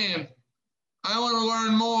her name? I want to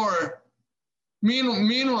learn more.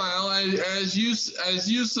 Meanwhile, as you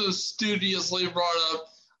so studiously brought up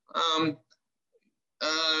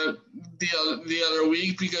the other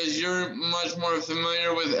week, because you're much more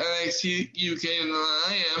familiar with NXT UK than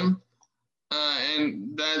I am,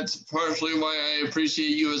 and that's partially why I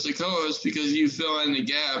appreciate you as a co-host, because you fill in the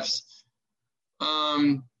gaps.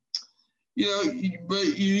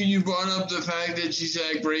 But you brought up the fact that she's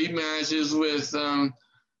had great matches with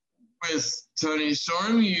Toni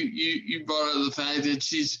Storm. You brought up the fact that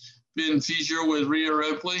she's been featured with Rhea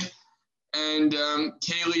Ripley and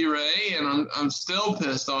Kaylee Ray, and I'm still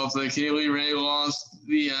pissed off that Kaylee Ray lost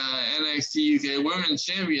the NXT UK Women's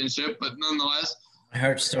Championship, but nonetheless, My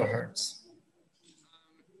heart still hurts.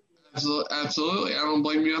 Absolutely, I don't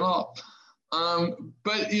blame you at all.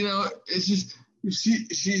 But it's just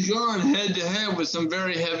she's gone head to head with some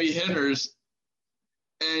very heavy hitters,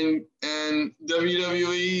 and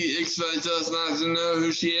WWE expects us not to know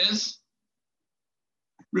who she is.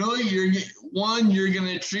 Really, you're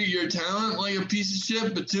gonna treat your talent like a piece of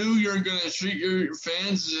shit, but two, you're gonna treat your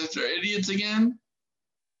fans as if they're idiots again,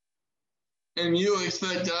 and you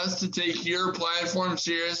expect us to take your platform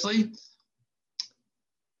seriously.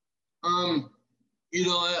 I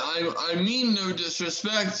mean no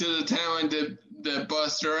disrespect to the talent that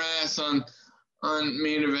bust their ass on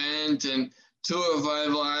Main Event and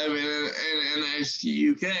 205 Live and NXT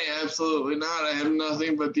UK. Absolutely not. I have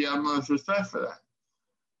nothing but the utmost respect for that.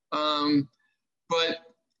 But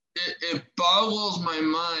it boggles my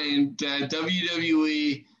mind that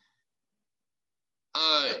WWE,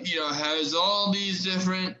 has all these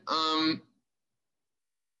different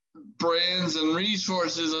brands and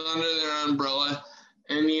resources under their umbrella,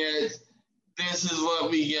 and yet this is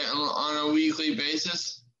what we get on a weekly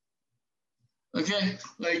basis. Okay,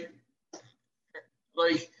 like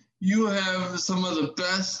you have some of the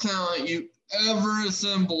best talent you ever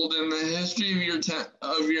assembled in the history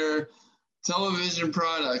of your television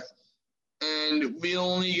product, and we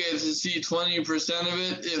only get to see 20% of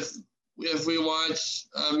it if we watch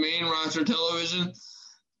main roster television.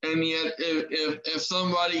 And yet, if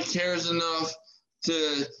somebody cares enough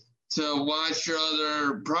to watch your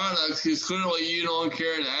other products, because clearly you don't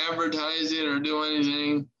care to advertise it or do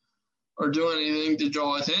anything to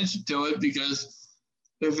draw attention to it, because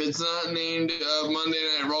if it's not named Monday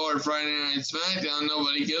Night Raw or Friday Night SmackDown,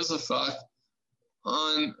 nobody gives a fuck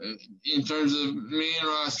in terms of main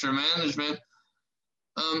roster management.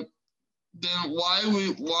 Then why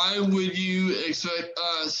would you expect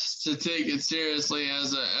us to take it seriously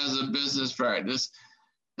as a business practice?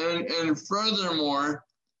 And furthermore,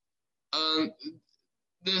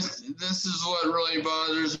 this is what really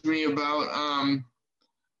bothers me about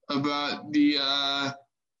the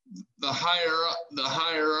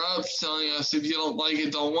higher ups telling us, if you don't like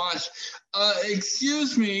it, don't watch.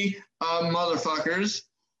 Excuse me, motherfuckers.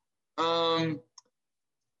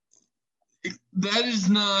 That is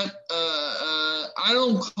not. I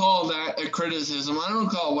don't call that a criticism. I don't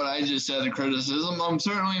call what I just said a criticism. I'm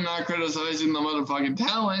certainly not criticizing the motherfucking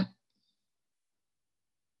talent.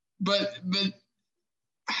 But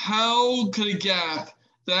how could a gap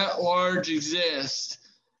that large exist,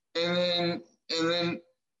 and then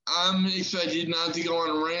I'm expected not to go on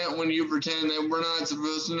a rant when you pretend that we're not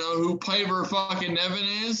supposed to know who Piper fucking Nevin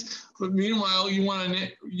is. But meanwhile, you want to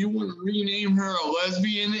rename her a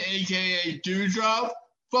lesbian, aka Dewdrop?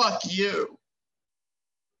 Fuck you.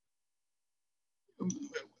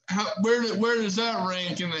 Where does that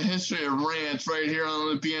rank in the history of rants right here on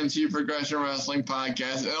the PNC Progression Wrestling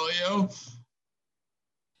Podcast, Elio?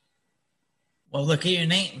 Well, look at your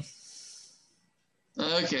name.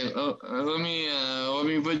 Okay, let me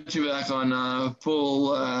put you back on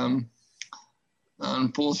full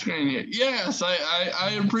screen here. Yes,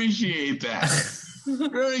 I appreciate that.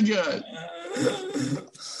 Very good.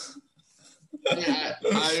 Yeah,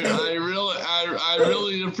 I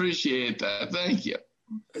really appreciate that. Thank you.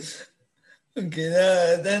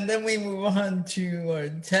 Okay, then we move on to our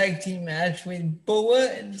tag team match with Boa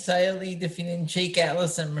and Xia Li defeating Jake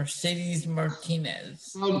Atlas and Mercedes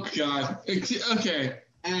Martinez. Oh, God. Okay,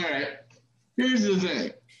 all right. Here's the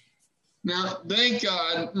thing. Now, thank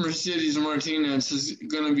God Mercedes Martinez is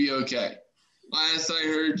going to be okay. Last I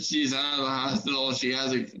heard, she's out of the hospital. She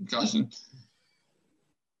has a concussion.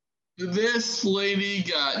 This lady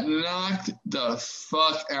got knocked the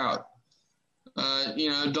fuck out.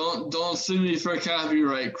 Don't sue me for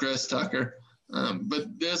copyright, Chris Tucker.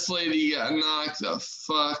 But this lady got knocked the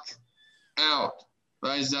fuck out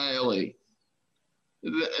by Xia Li.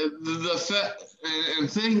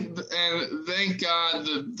 Thank God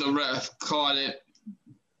the ref caught it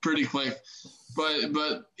pretty quick. But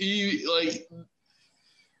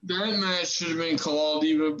that match should have been called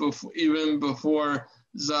even before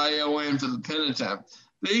Xia went for the pin attempt.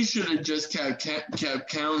 They should have just kept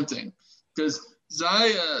counting. Because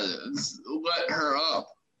Xia let her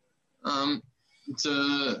up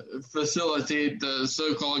to facilitate the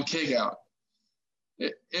so-called kick-out.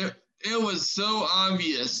 It was so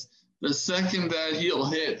obvious the second that heel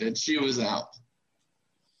hit that she was out.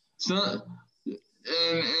 So,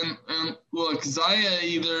 and look, Xia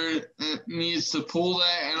either needs to pull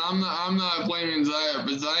that, and I'm not blaming Xia,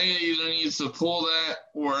 but Xia either needs to pull that,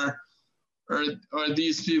 or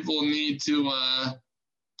these people need to.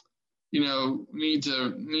 Need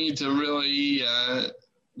to really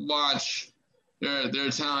watch their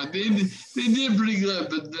talent. They did pretty good,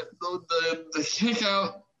 but the kick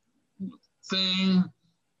out thing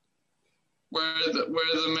where the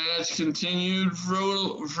match continued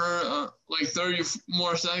for like 30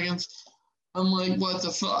 more seconds, I'm like, what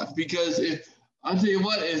the fuck? Because I'll tell you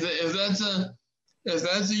what, if that's a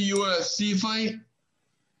UFC fight,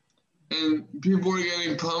 and people are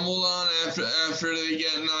getting pummeled on after they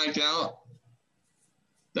get knocked out,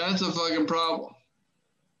 that's a fucking problem.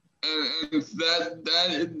 And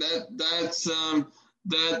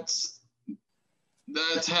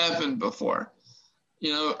that's happened before.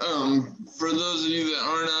 For those of you that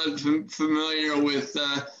are not familiar with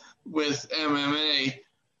MMA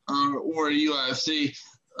or UFC,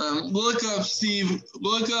 look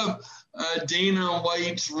up Dana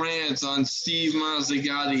White's rants on Steve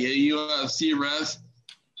Mazzagatti, a UFC ref.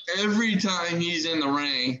 Every time he's in the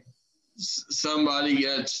ring, somebody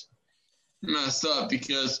gets messed up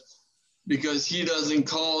because he doesn't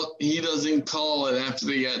call it after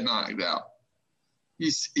they get knocked out.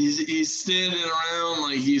 He's standing around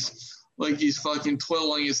like he's fucking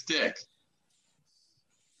twiddling his dick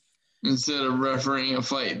instead of refereeing a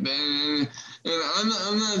fight. And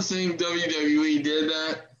I'm not saying WWE did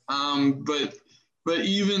that. But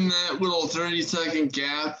even that little 30-second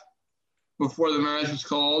gap before the match was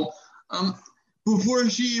called, before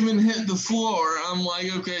she even hit the floor, I'm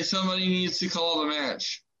like, okay, somebody needs to call the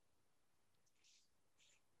match.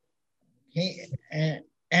 I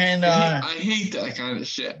hate that kind of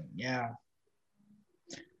shit. Yeah.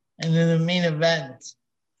 And then the main event,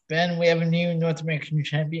 Ben, we have a new North American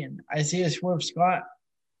champion, Isaiah Swerve Scott.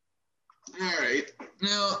 All right,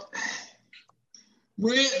 now.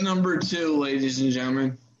 Rant number 2, ladies and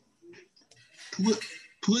gentlemen.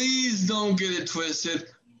 Please don't get it twisted.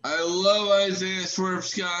 I love Isaiah Swerve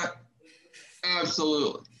Scott.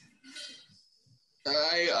 Absolutely.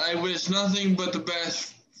 I wish nothing but the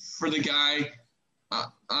best for the guy.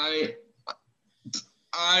 I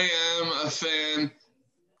am a fan.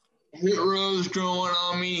 Hit Row's growing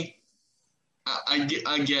on me. I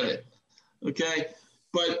get it. Okay?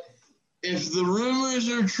 But if the rumors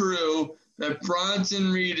are true that Bronson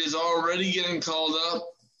Reed is already getting called up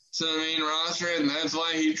to the main roster, and that's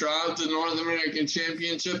why he dropped the North American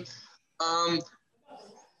Championship,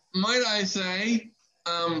 might I say,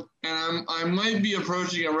 and I might be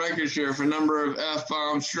approaching a record here for number of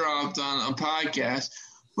F-bombs dropped on a podcast,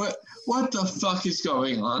 but what the fuck is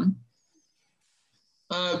going on?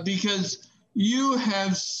 Because You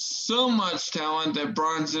have so much talent that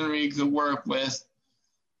Bronson Reed could work with.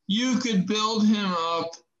 You could build him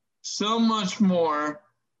up so much more,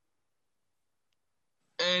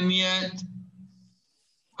 and yet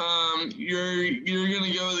you're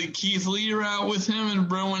gonna go the Keith Lee route with him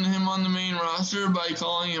and ruin him on the main roster by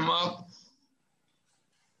calling him up.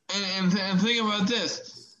 And think about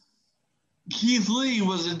this: Keith Lee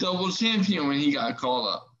was a double champion when he got called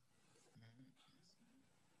up.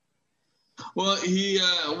 Well,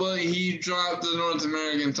 he dropped the North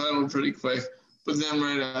American title pretty quick, but then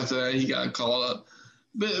right after that he got called up.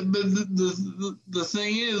 But the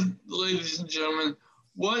thing is, ladies and gentlemen,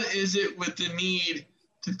 what is it with the need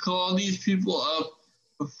to call these people up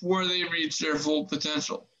before they reach their full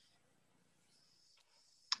potential?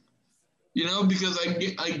 You know, because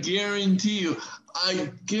I guarantee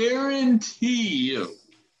you,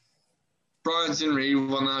 Bronson Reed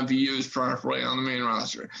will not be used properly on the main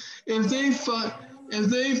roster. If they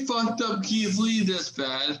fucked up Keith Lee this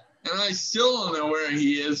bad, and I still don't know where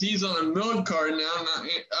he is. He's on a milk cart now, not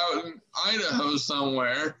out in Idaho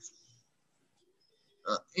somewhere.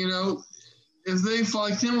 You know, if they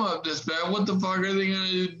fucked him up this bad, what the fuck are they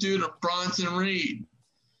going to do to Bronson Reed?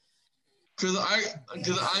 Because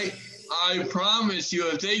I promise you,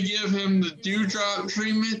 if they give him the dewdrop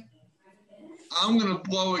treatment, I'm going to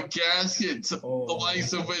blow a gasket to the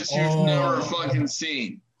likes of which you've never fucking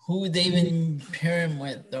seen. Who would they even pair him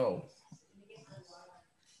with, though?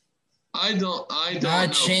 I don't know.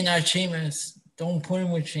 Not Sheamus. Don't put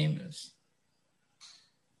him with Sheamus.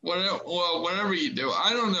 Whatever you do,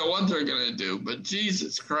 I don't know what they're going to do, but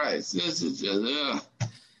Jesus Christ, this is just,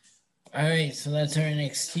 All right, so that's our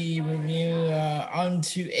NXT review. On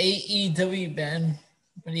to AEW, Ben.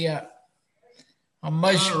 What do you got? A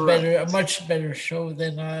much better show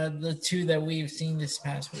than the two that we've seen this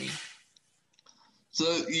past week.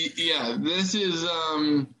 So yeah, this is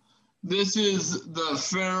the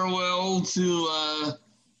farewell to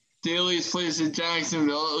Daly's Place in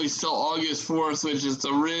Jacksonville, at least till August 4th, which is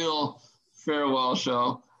the real farewell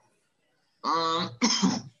show.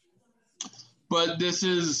 But this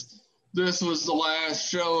was the last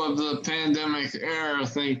show of the pandemic era,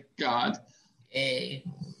 thank God. Hey.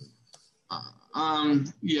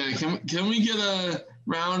 Yeah, can we get a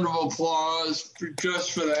round of applause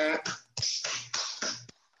just for that?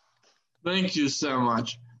 Thank you so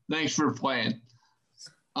much. Thanks for playing.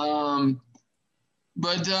 I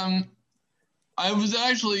was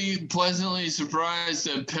actually pleasantly surprised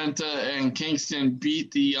that Penta and Kingston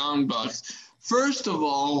beat the Young Bucks. First of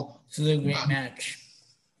all, this is a great match.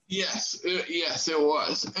 Yes, it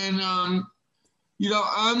was. And you know,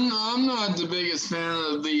 I'm not the biggest fan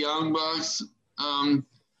of the Young Bucks.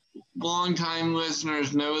 Long-time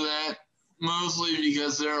listeners know that, mostly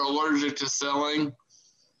because they're allergic to selling.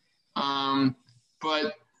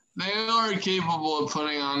 But they are capable of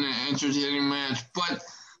putting on an entertaining match. But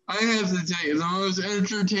I have to tell you, the most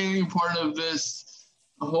entertaining part of this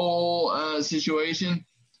whole situation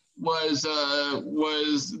was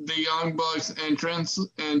the Young Bucks entrance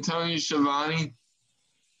and Tony Schiavone,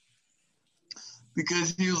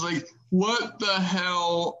 because he was like, "What the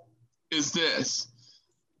hell is this?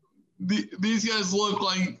 These guys look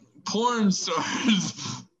like porn stars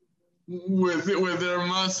with their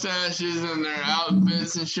mustaches and their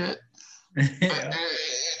outfits and shit." Yeah.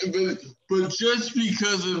 But just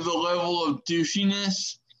because of the level of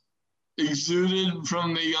douchiness exuded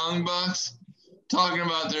from the Young Bucks, talking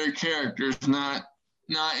about their characters, not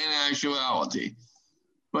in actuality,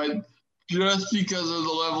 but just because of the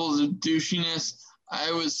levels of douchiness,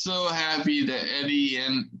 I was so happy that Eddie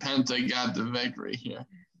and Penta got the victory here.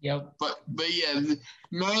 Yep. But yeah,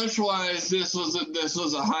 match wise, this was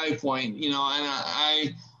a high point, you know, and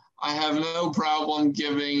I have no problem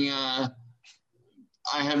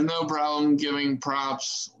giving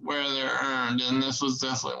props where they're earned, and this was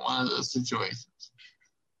definitely one of those situations.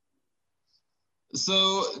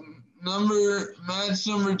 So match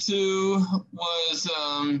number 2 was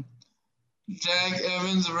Jack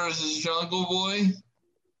Evans versus Jungle Boy.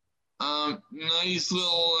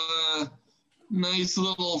 Nice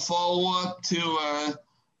little follow-up to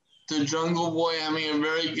Jungle Boy having a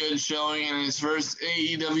very good showing in his first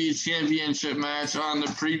AEW Championship match on the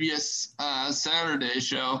previous Saturday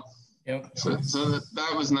show. Yep. So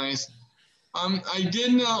that was nice. I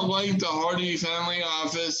did not like the Hardy Family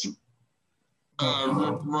Office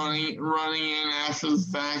running in after the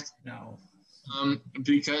fact. No.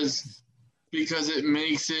 Because it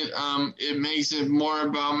makes it more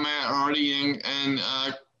about Matt Hardy and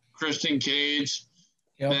Christian Cage.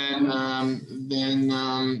 Yep.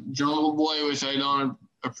 than Jungle Boy, which I don't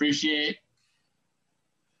appreciate.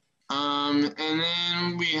 And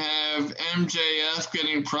then we have MJF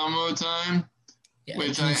getting promo time, Yeah,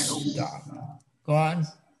 which stop. Go on.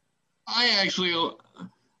 I actually. Oh,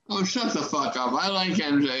 shut the fuck up! I like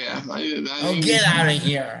MJF. Get out of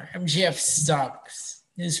here. MJF sucks.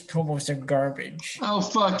 His promos are garbage. Oh,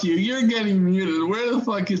 fuck you! You're getting muted. Where the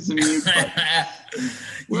fuck is the mute button?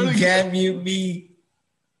 You can't mute me.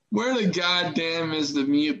 Where the goddamn is the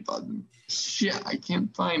mute button? Shit, I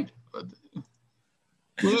can't find it.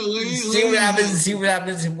 See what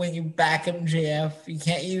happens when you back MJF. You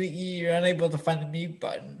can't. You're unable to find the mute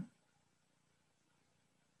button.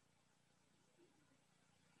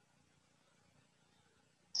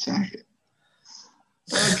 Second.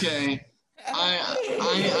 Okay.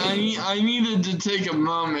 I needed to take a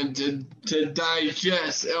moment to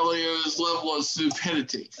digest Elio's level of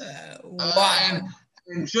stupidity. Why?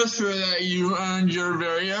 And just for that, you earned your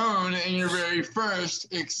very own and your very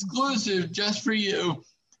first exclusive just for you.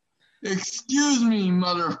 Excuse me,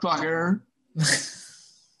 motherfucker.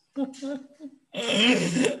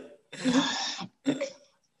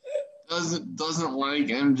 Doesn't like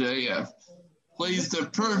MJF. Plays the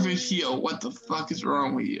perfect heel. What the fuck is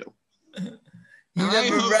wrong with you? He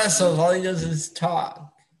never wrestles. All he does is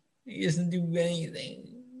talk. He doesn't do anything.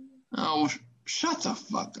 Oh, shut the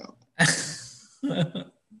fuck up.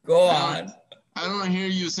 Go on. I don't hear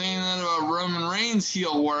you saying that about Roman Reigns'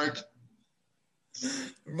 heel work.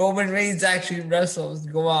 Roman Reigns actually wrestles.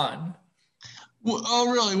 Go on. Well,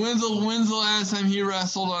 oh, really? When's the last time he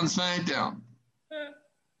wrestled on SmackDown?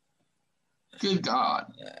 Good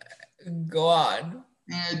God. Go on.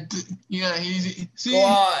 Yeah. Go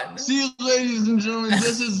on. See, ladies and gentlemen,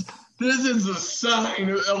 this is a sign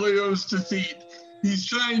of Elio's defeat. He's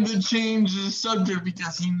trying to change the subject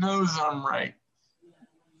because he knows I'm right.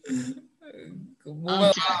 Okay.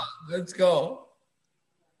 Let's go.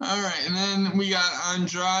 All right, and then we got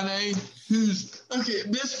Andrade, who's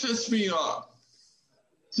this pissed me off.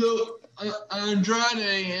 So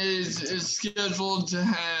Andrade is scheduled to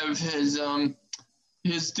have his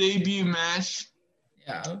debut match.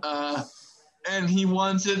 Yeah. And he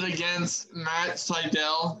wants it against Matt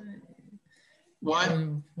Sydal. What?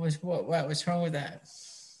 What's wrong with that?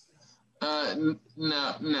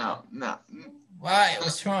 No. Why?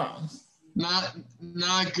 What's wrong? Not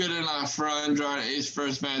good enough for Andrade's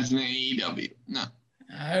first match in AEW. No.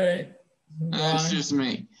 All right. That's just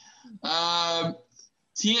me.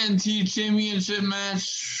 TNT Championship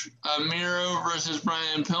match, Miro versus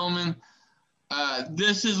Brian Pillman.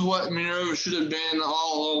 This is what Miro should have been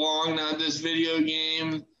all along, not this video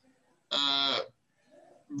game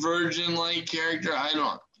virgin-like character.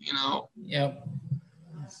 Yep.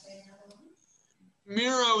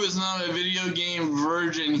 Miro is not a video game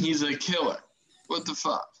virgin. He's a killer. What the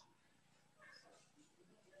fuck?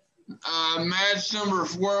 Match number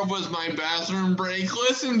 4 was my bathroom break.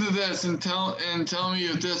 Listen to this and tell me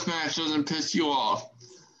if this match doesn't piss you off.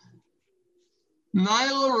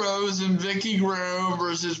 Nyla Rose and Vicky Guerrero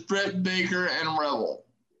versus Britt Baker and Rebel.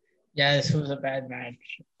 Yeah, this was a bad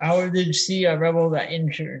match. How did you see Rebel got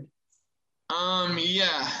injured?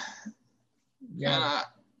 Yeah.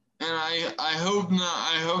 And I hope not.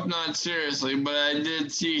 I hope not seriously, but I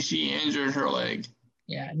did see she injured her leg.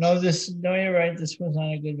 Yeah. No, you're right. This was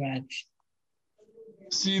not a good match.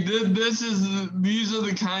 See, these are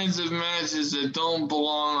the kinds of matches that don't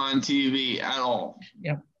belong on TV at all.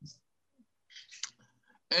 Yep.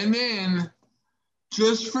 And then,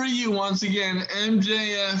 just for you, once again,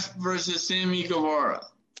 MJF versus Sammy Guevara.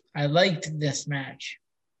 I liked this match.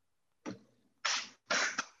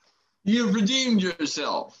 You've redeemed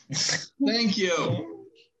yourself. Thank you.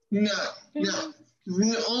 No.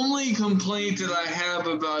 The only complaint that I have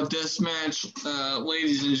about this match,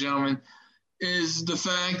 ladies and gentlemen, is the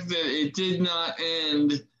fact that it did not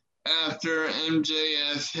end after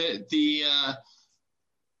MJF hit the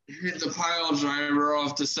pile driver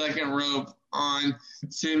off the second rope on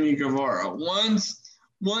Sammy Guevara. Once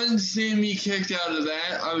Sammy kicked out of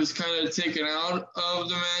that, I was kind of taken out of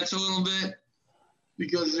the match a little bit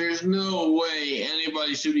because there's no way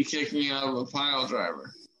anybody should be kicking out of a pile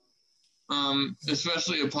driver,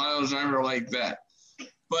 especially a pile driver like that.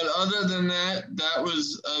 But other than that, that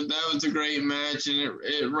was a great match, and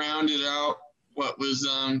it rounded out what was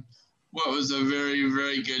a very,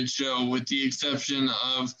 very good show, with the exception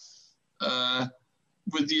of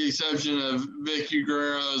Vicky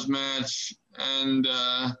Guerrero's match and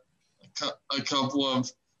a couple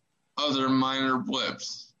of other minor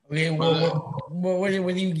blips. Okay, what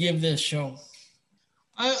do you give this show?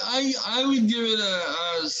 I would give it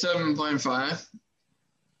a 7.5.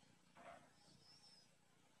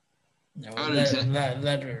 No,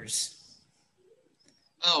 letters.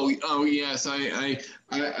 Oh yes, I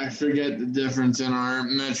forget the difference in our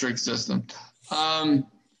metric system. Um,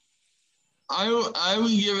 I would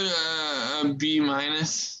give it a B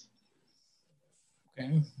minus.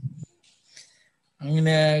 Okay. I'm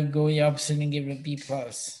gonna go the opposite and give it a B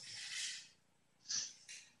plus.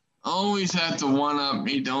 Always have to one up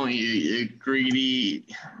me, don't you? You greedy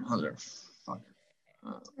motherfucker.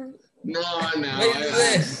 No, Look at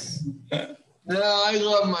this. I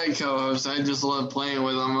love my co-host. I just love playing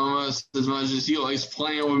with him almost as much as he likes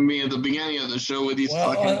playing with me at the beginning of the show with these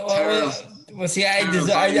Well, see, I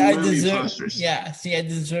deserve. posters. Yeah, see, I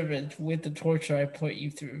deserve it with the torture I put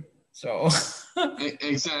you through. So.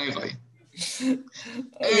 Exactly.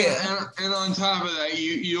 Yeah. And on top of that,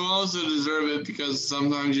 you also deserve it because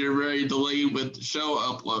sometimes you're very delayed with the show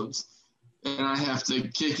uploads, and I have to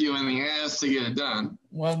kick you in the ass to get it done.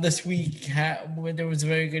 Well, this week there was a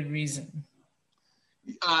very good reason.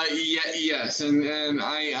 Yes, and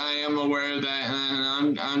I am aware of that,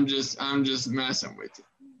 and I'm just messing with you.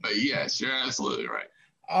 But yes, you're absolutely right.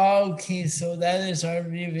 Okay, so that is our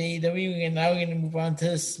review of AEW, and now we're gonna move on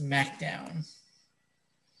to SmackDown.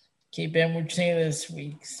 Okay, Ben, what you think of this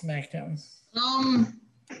week's SmackDown?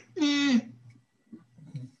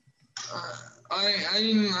 I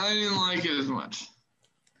didn't like it as much.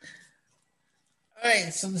 All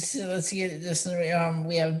right, so let's get this.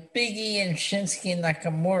 We have Big E and Shinsuke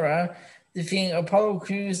Nakamura defeating Apollo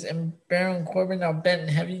Crews and Baron Corbin. Now, Ben,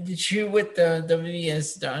 did you what the WWE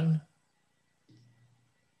has done?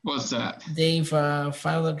 What's that? They've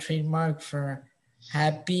filed a trademark for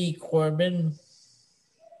Happy Corbin.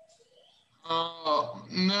 Oh,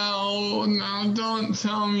 no, don't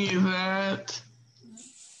tell me that.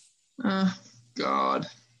 God.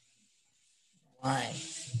 Why?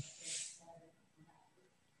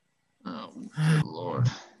 Oh, good Lord.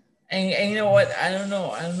 And you know what? I don't know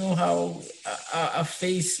how a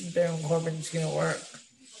face Baron Corbin is going to work.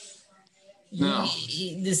 No.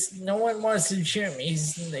 No one wants to cheer him.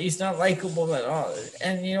 He's not likable at all.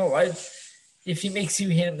 And you know what? If he makes you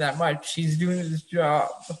hate him that much, he's doing his job.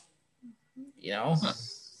 You know.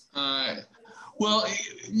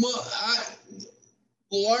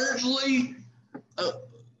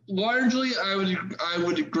 Largely, I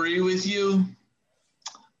would agree with you.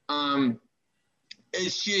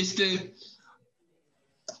 It's just that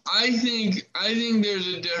I think there's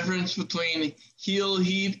a difference between heel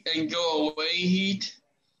heat and go away heat,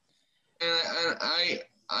 and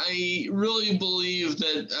I really believe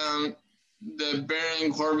that that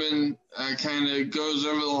Baron Corbin kind of goes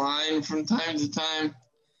over the line from time to time,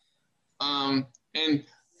 and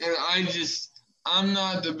I'm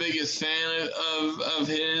not the biggest fan of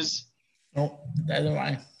his. Nope, neither am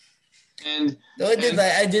I. And I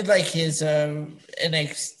did like his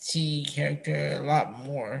NXT character a lot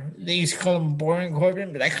more. They used to call him Boring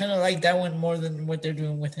Corbin, but I kind of like that one more than what they're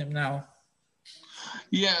doing with him now.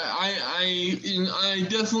 Yeah, I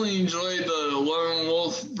definitely enjoyed the Lone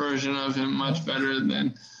Wolf version of him much better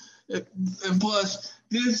than. And plus,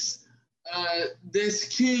 this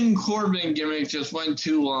King Corbin gimmick just went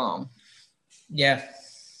too long. Yeah,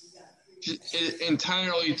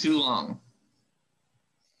 entirely too long.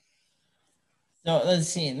 So let's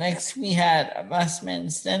see. Next, we had a last man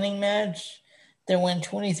standing match that went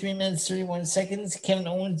 23 minutes 31 seconds. Kevin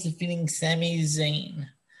Owens defeating Sami Zayn.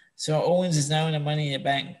 So Owens is now in the Money in the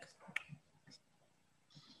Bank.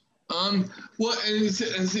 Well,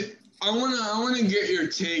 I want to get your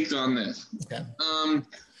take on this. Okay.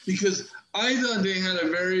 Because I thought they had a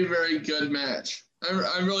very, very good match.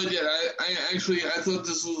 I really did. I thought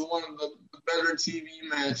this was one of the better TV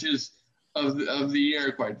matches of the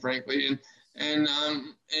year, quite frankly. And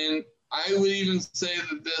I would even say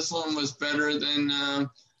that this one was better than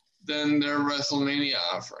their WrestleMania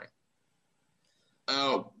offering.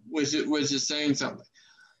 Which is saying something.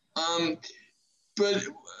 But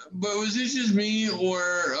was it just me,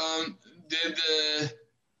 or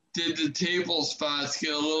did the table spots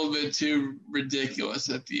get a little bit too ridiculous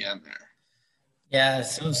at the end there? Yeah,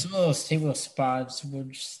 so some of those table spots were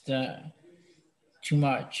just too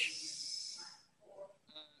much.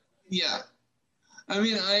 Yeah. I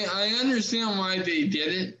mean, I understand why they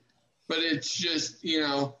did it, but it's just,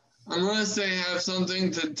 unless they have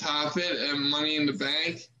something to top it at Money in the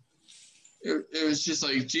Bank, it was just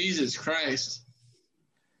like, Jesus Christ.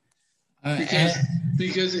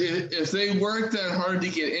 Because if they work that hard to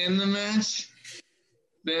get in the match,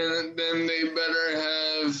 then they better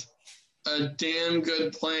have a damn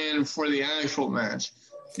good plan for the actual match.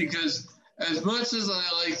 Because as much as I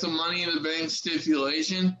like the Money in the Bank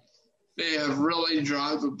stipulation, they have really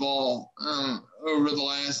dropped the ball over the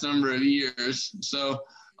last number of years. So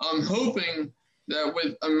I'm hoping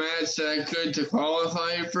with a match that could to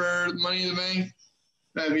qualify for Money in the Bank,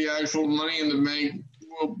 that the actual Money in the Bank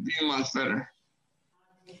will be much better.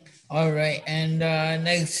 All right, and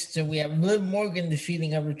next we have Liv Morgan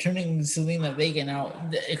defeating a returning Zelina Vega. Now,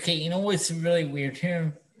 okay, you know what's really weird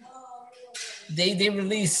here? They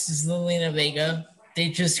released Zelina Vega. They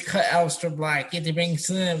just cut Aleister Black, yet they bring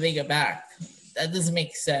Zelina Vega back. That doesn't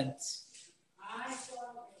make sense.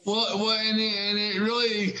 Well, and it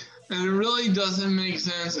really doesn't make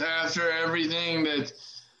sense after everything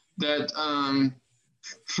that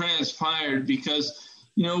transpired, because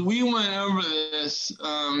we went over this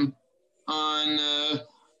on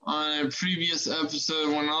a previous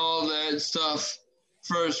episode when all that stuff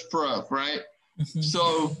first broke, right?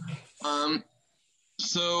 So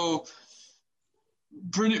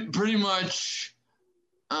pretty much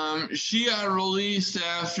she got released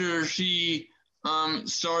after she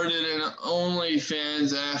started an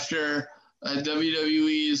OnlyFans after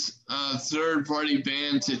WWE's third-party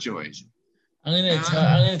ban situation. I'm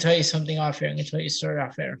gonna tell you something off air. I'm gonna tell you a story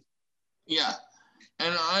off air. Yeah,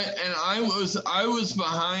 and I was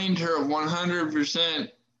behind her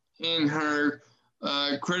 100% in her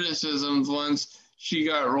criticisms once she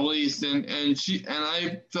got released, and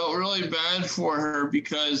I felt really bad for her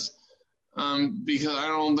because I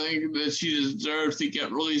don't think that she deserved to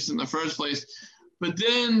get released in the first place. But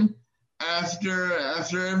then after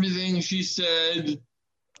everything she said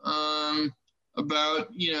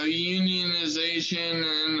about unionization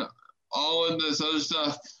and all of this other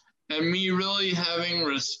stuff, and me really having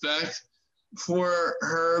respect for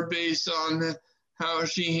her based on how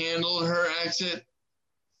she handled her exit,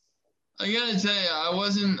 I gotta tell you,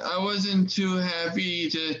 I wasn't too happy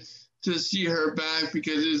to see her back,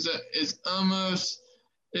 because it's almost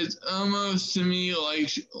to me like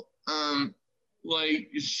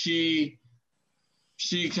she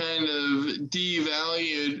kind of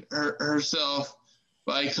devalued herself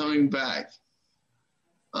by coming back.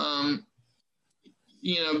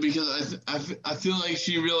 Because I feel like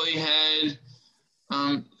she really had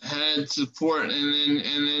support,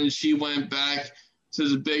 and then she went back to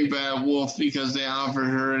the big bad wolf because they offered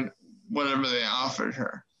her whatever they offered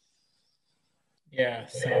her. Yeah,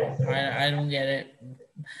 so I don't get it.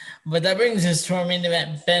 But that brings us to our main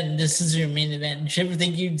event. Ben, this is your main event. Did you ever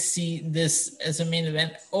think you'd see this as a main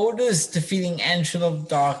event? Otis defeating Angelo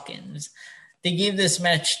Dawkins. They gave this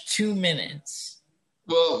match 2 minutes.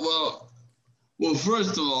 Well,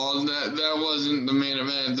 first of all, that wasn't the main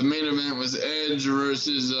event. The main event was Edge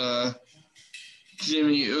versus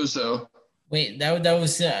Jimmy Uso. Wait, that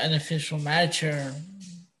was an official match, or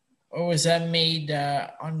was that made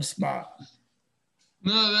on the spot?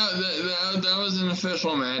 No, that was an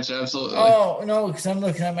official match, absolutely. Oh no, because I'm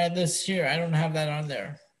looking at my list here. I don't have that on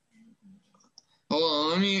there.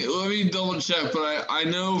 Hold on, let me double check. But I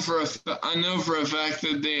know for a fact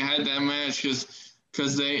that they had that match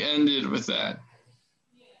because they ended with that.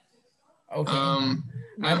 Okay.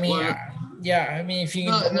 If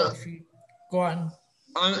you can go on.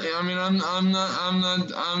 I'm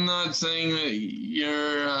not saying that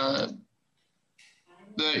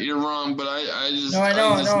you're wrong, but I just. No, I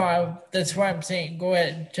know. That's why I'm saying go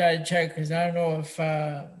ahead and try to check, because I don't know if.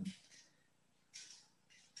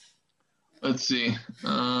 Let's see.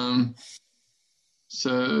 Okay,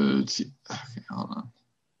 hold on.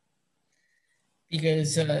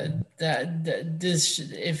 Because this,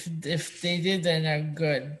 if they did, then they're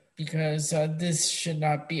good. Because this should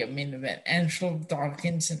not be a main event. Angelo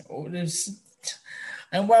Dawkins and Otis.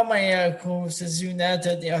 And while my co-host is doing that,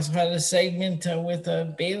 they also had a segment with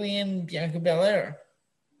Bayley and Bianca Belair.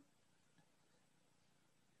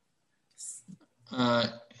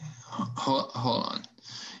 Hold on.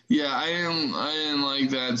 Yeah, I didn't like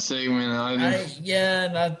that segment either.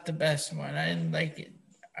 Not the best one. I didn't like it.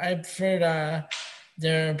 I preferred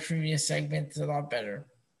their previous segment a lot better.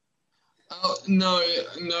 Oh no!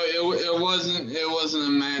 It wasn't a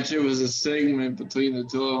match. It was a segment between the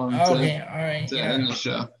two of them. Okay, all right. To end the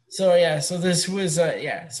show. So this was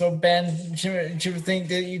So Ben, do you think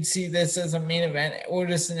that you'd see this as a main event?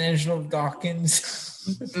 Otis and Angelo Dawkins?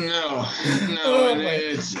 No.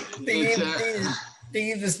 They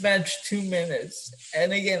gave this match 2 minutes,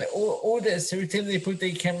 and again, Otis, every time they put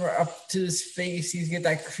the camera up to his face, he's got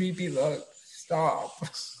that creepy look. Stop.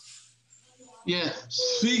 Yeah,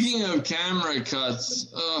 speaking of camera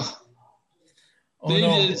cuts, they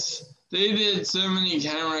did so many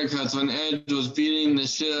camera cuts when Edge was beating the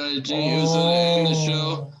shit out of Jey Uso in the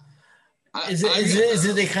show. Is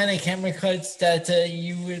it the kind of camera cuts that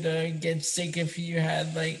you would get sick if you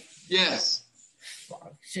had like? Yes.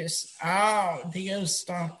 Fuck. Just they gotta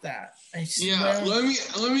stop that. I swear. Yeah, let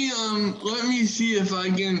me see if I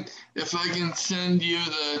can send you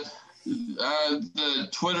the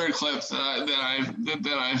Twitter clips that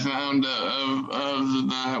I found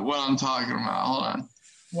of what I'm talking about. Hold on.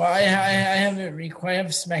 Well, I have it I have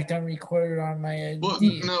SmackDown recorded on my. Well,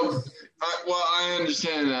 no, I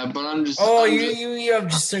understand that, but I'm just. Oh, you have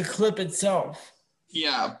just a clip itself.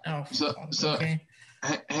 Yeah. Oh, so okay.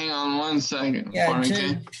 Hang on one second. Yeah,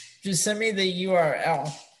 just send me the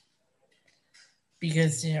URL.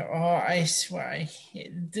 Because I swear,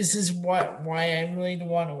 this is why I really don't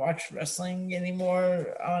want to watch wrestling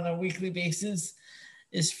anymore on a weekly basis,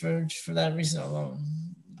 is for that reason alone.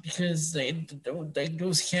 Because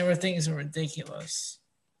those camera things are ridiculous.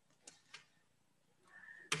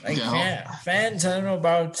 Like fans, I don't know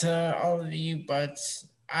about all of you, but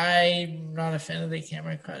I'm not a fan of the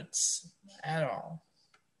camera cuts at all.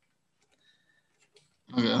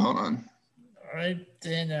 Okay, hold on. All right,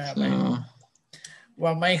 then.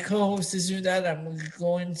 While my co-host is doing that, I'm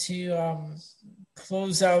going to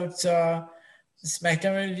close out the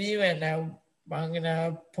SmackDown review, and now I'm going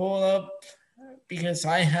to pull up, because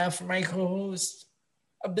I have for my co-host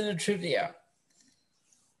a bit of trivia.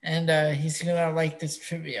 And he's going to like this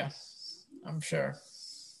trivia, I'm sure.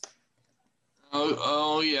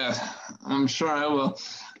 Oh yeah, I'm sure I will.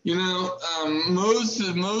 Most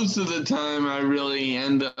of the time I really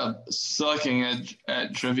end up sucking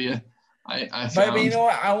at trivia. But you know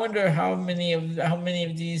what? I wonder how many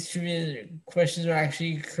of these trivia questions are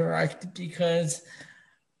actually correct, because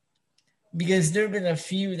there have been a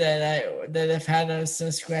few that have had us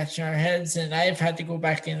scratching our heads, and I've had to go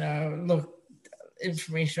back and look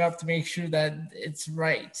information up to make sure that it's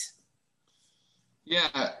right. Yeah,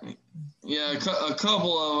 a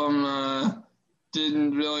couple of them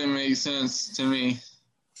didn't really make sense to me.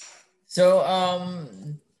 So,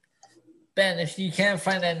 Ben, if you can't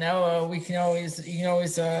find that now, you can always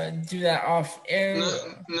do that off air.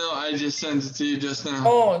 No, I just sent it to you just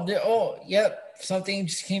now. Yep, something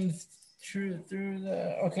just came through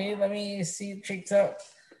the. Okay, let me see it checked out.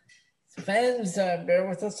 So fans, bear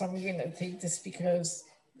with us. I'm going to take this because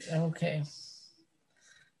okay.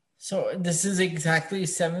 So this is exactly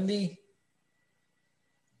 70.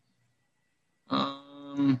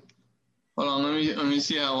 Hold on, let me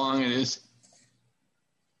see how long it is.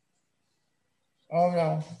 Oh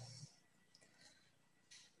no.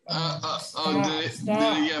 Did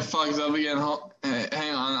it get fucked up again?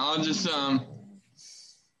 Hang on, I'll just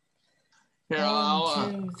here,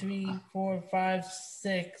 1, 2, 3, 4, 5,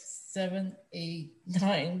 6, 7, 8,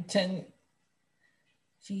 9, 10.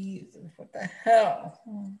 Jesus, what the hell?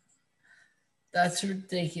 That's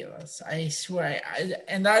ridiculous. I swear.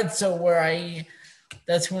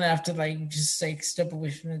 That's when I have to just step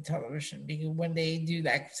away from the television, because when they do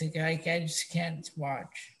that, I just can't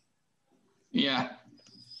watch. Yeah.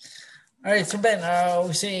 All right, so Ben,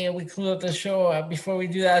 we close out the show. Before we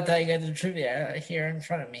do that, I got the trivia here in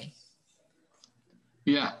front of me.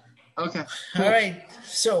 Yeah. Okay. Cool. All right.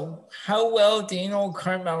 So, how well do you know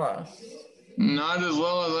Carmella? Not as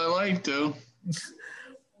well as I like to.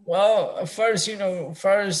 Well, as far as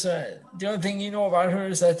the only thing you know about her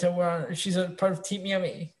is that she's a part of Team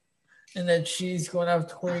Yummy, and that she's going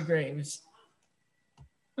after Corey Graves.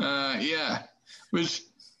 Yeah, which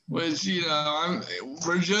we're just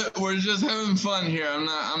having fun here. I'm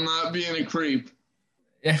not being a creep.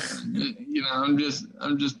 Yeah. I'm just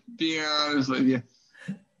being honest with you.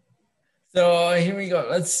 So here we go.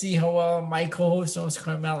 Let's see how well my co-host knows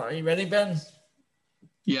Carmella. Are you ready, Ben?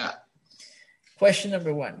 Yeah. Question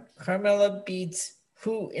number 1. Carmella beats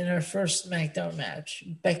who in her first SmackDown match?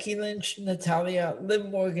 Becky Lynch, Natalya, Liv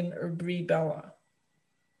Morgan, or Brie Bella?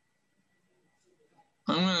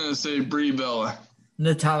 I'm going to say Brie Bella.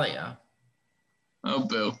 Natalya. Oh,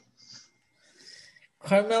 boo.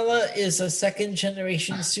 Carmella is a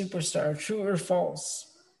second-generation superstar. True or false?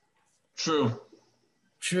 True.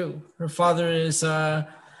 True. Her father is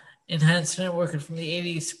enhancement worker from the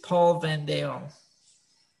 80s, Paul Van Dale.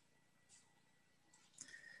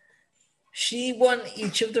 She won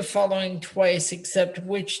each of the following twice, except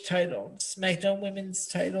which title? SmackDown Women's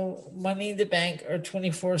title, Money in the Bank, or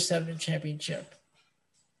 24/7 Championship?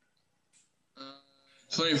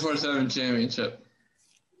 24/7 Championship.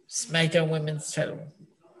 SmackDown Women's title.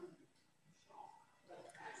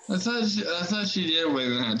 I thought she did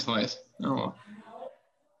win that twice. Oh.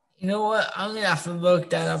 You know what? I'm gonna have to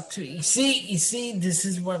look that up too. You see, this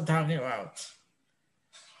is what I'm talking about.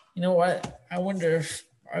 You know what? I wonder if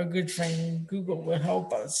our good friend Google will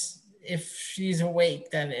help us, if she's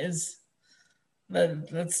awake. That is.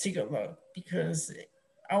 Let's take a look, because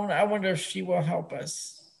I wonder if she will help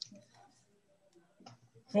us.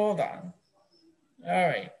 Hold on. All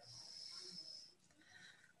right.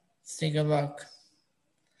 Let's take a look.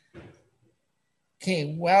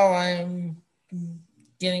 Okay, while I'm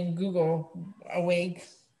getting Google awake,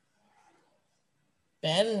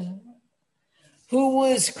 Ben, who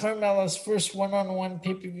was Carmella's first one-on-one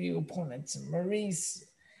pay-per-view opponents? Maryse,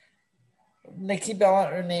 Nikki Bella,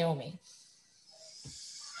 or Naomi?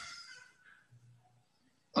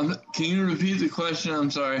 Can you repeat the question? I'm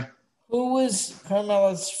sorry. Who was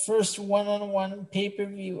Carmella's first one-on-one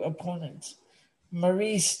pay-per-view opponent?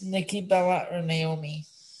 Maryse, Nikki Bella, or Naomi?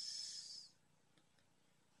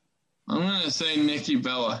 I'm going to say Nikki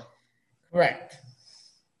Bella. Correct.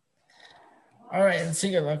 All right, let's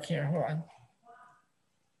take a look here. Hold on.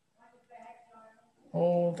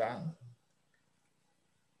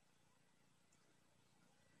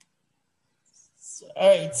 All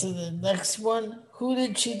right, so the next one. Who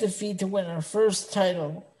did she defeat to win her first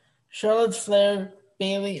title? Charlotte Flair,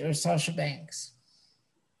 Bayley, or Sasha Banks?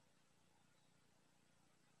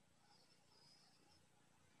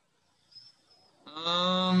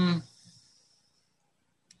 I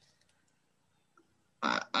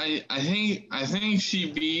think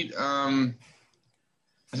she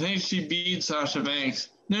beat Sasha Banks.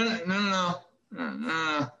 No.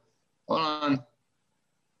 Hold on.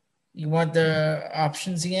 You want the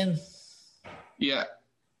options again? Yeah.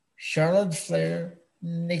 Charlotte Flair,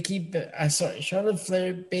 Charlotte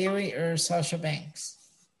Flair, Bayley, or Sasha Banks?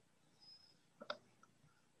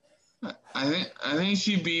 I think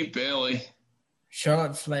she beat Bayley.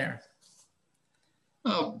 Charlotte Flair.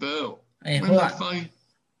 Oh, boo. Hey,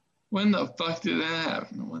 when the fuck did that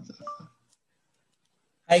happen? What the fuck?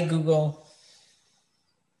 Hi, Google.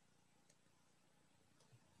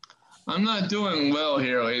 I'm not doing well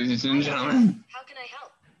here, ladies and gentlemen. How can I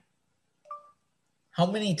help? How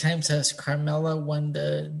many times has Carmella won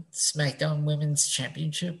the SmackDown Women's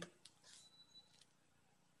Championship?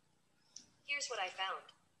 Here's what I found.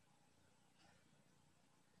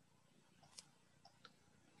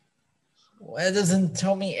 Well, that doesn't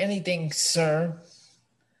tell me anything, sir.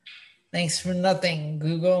 Thanks for nothing,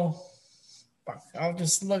 Google. Fuck, I'll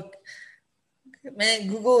just look. Man,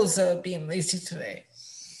 Google is being lazy today.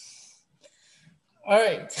 All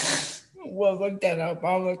right. We'll look that up.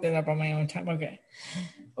 I'll look that up on my own time. Okay.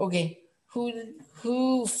 Wait.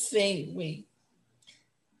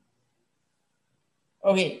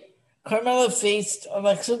 Okay. Carmella faced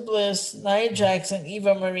Alexa Bliss, Nia Jax, and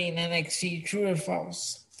Eva Marie in NXT. True or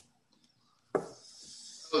false?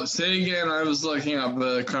 Oh, say it again. I was looking up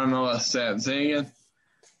the Carmella stat. Say it again.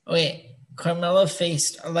 Okay. Carmella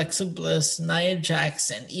faced Alexa Bliss, Nia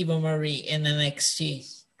Jax, and Eva Marie in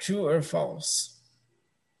NXT. True or false?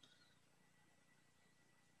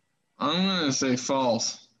 I'm going to say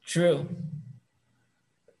false. True.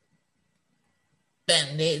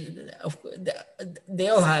 Ben, they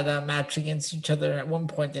all had a match against each other at one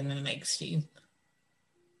point in NXT.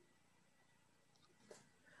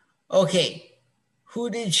 Okay. Who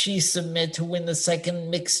did she submit to win the second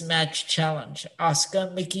mixed match challenge?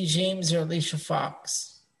 Asuka, Mickie James, or Alicia Fox?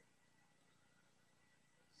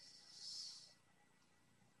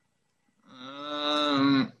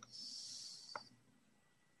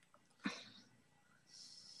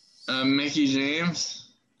 Mickie James.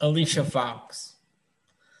 Alicia Fox.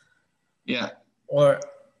 Yeah. Or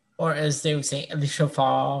as they would say, Alicia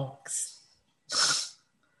Fox.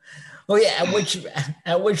 Oh yeah,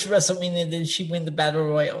 at which WrestleMania did she win the Battle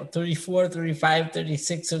Royal? 34, 35,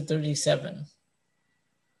 36, or 37?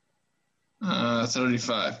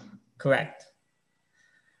 35. Correct.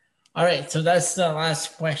 All right, so that's the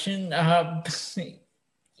last question.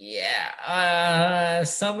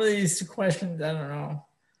 Some of these questions, I don't know.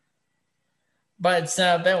 But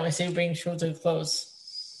Ben, we say bring the show to a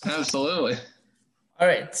close. Absolutely. All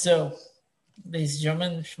right, so ladies and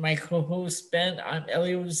gentlemen, my co-host Ben, I'm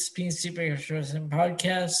Elliot with Spin Super Wrestling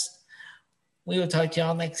Podcast. We will talk to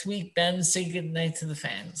y'all next week. Ben, say good night to the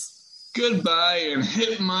fans. Goodbye and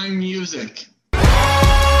hit my music.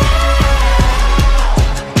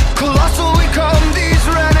 Colossal, we come these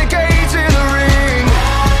renegades.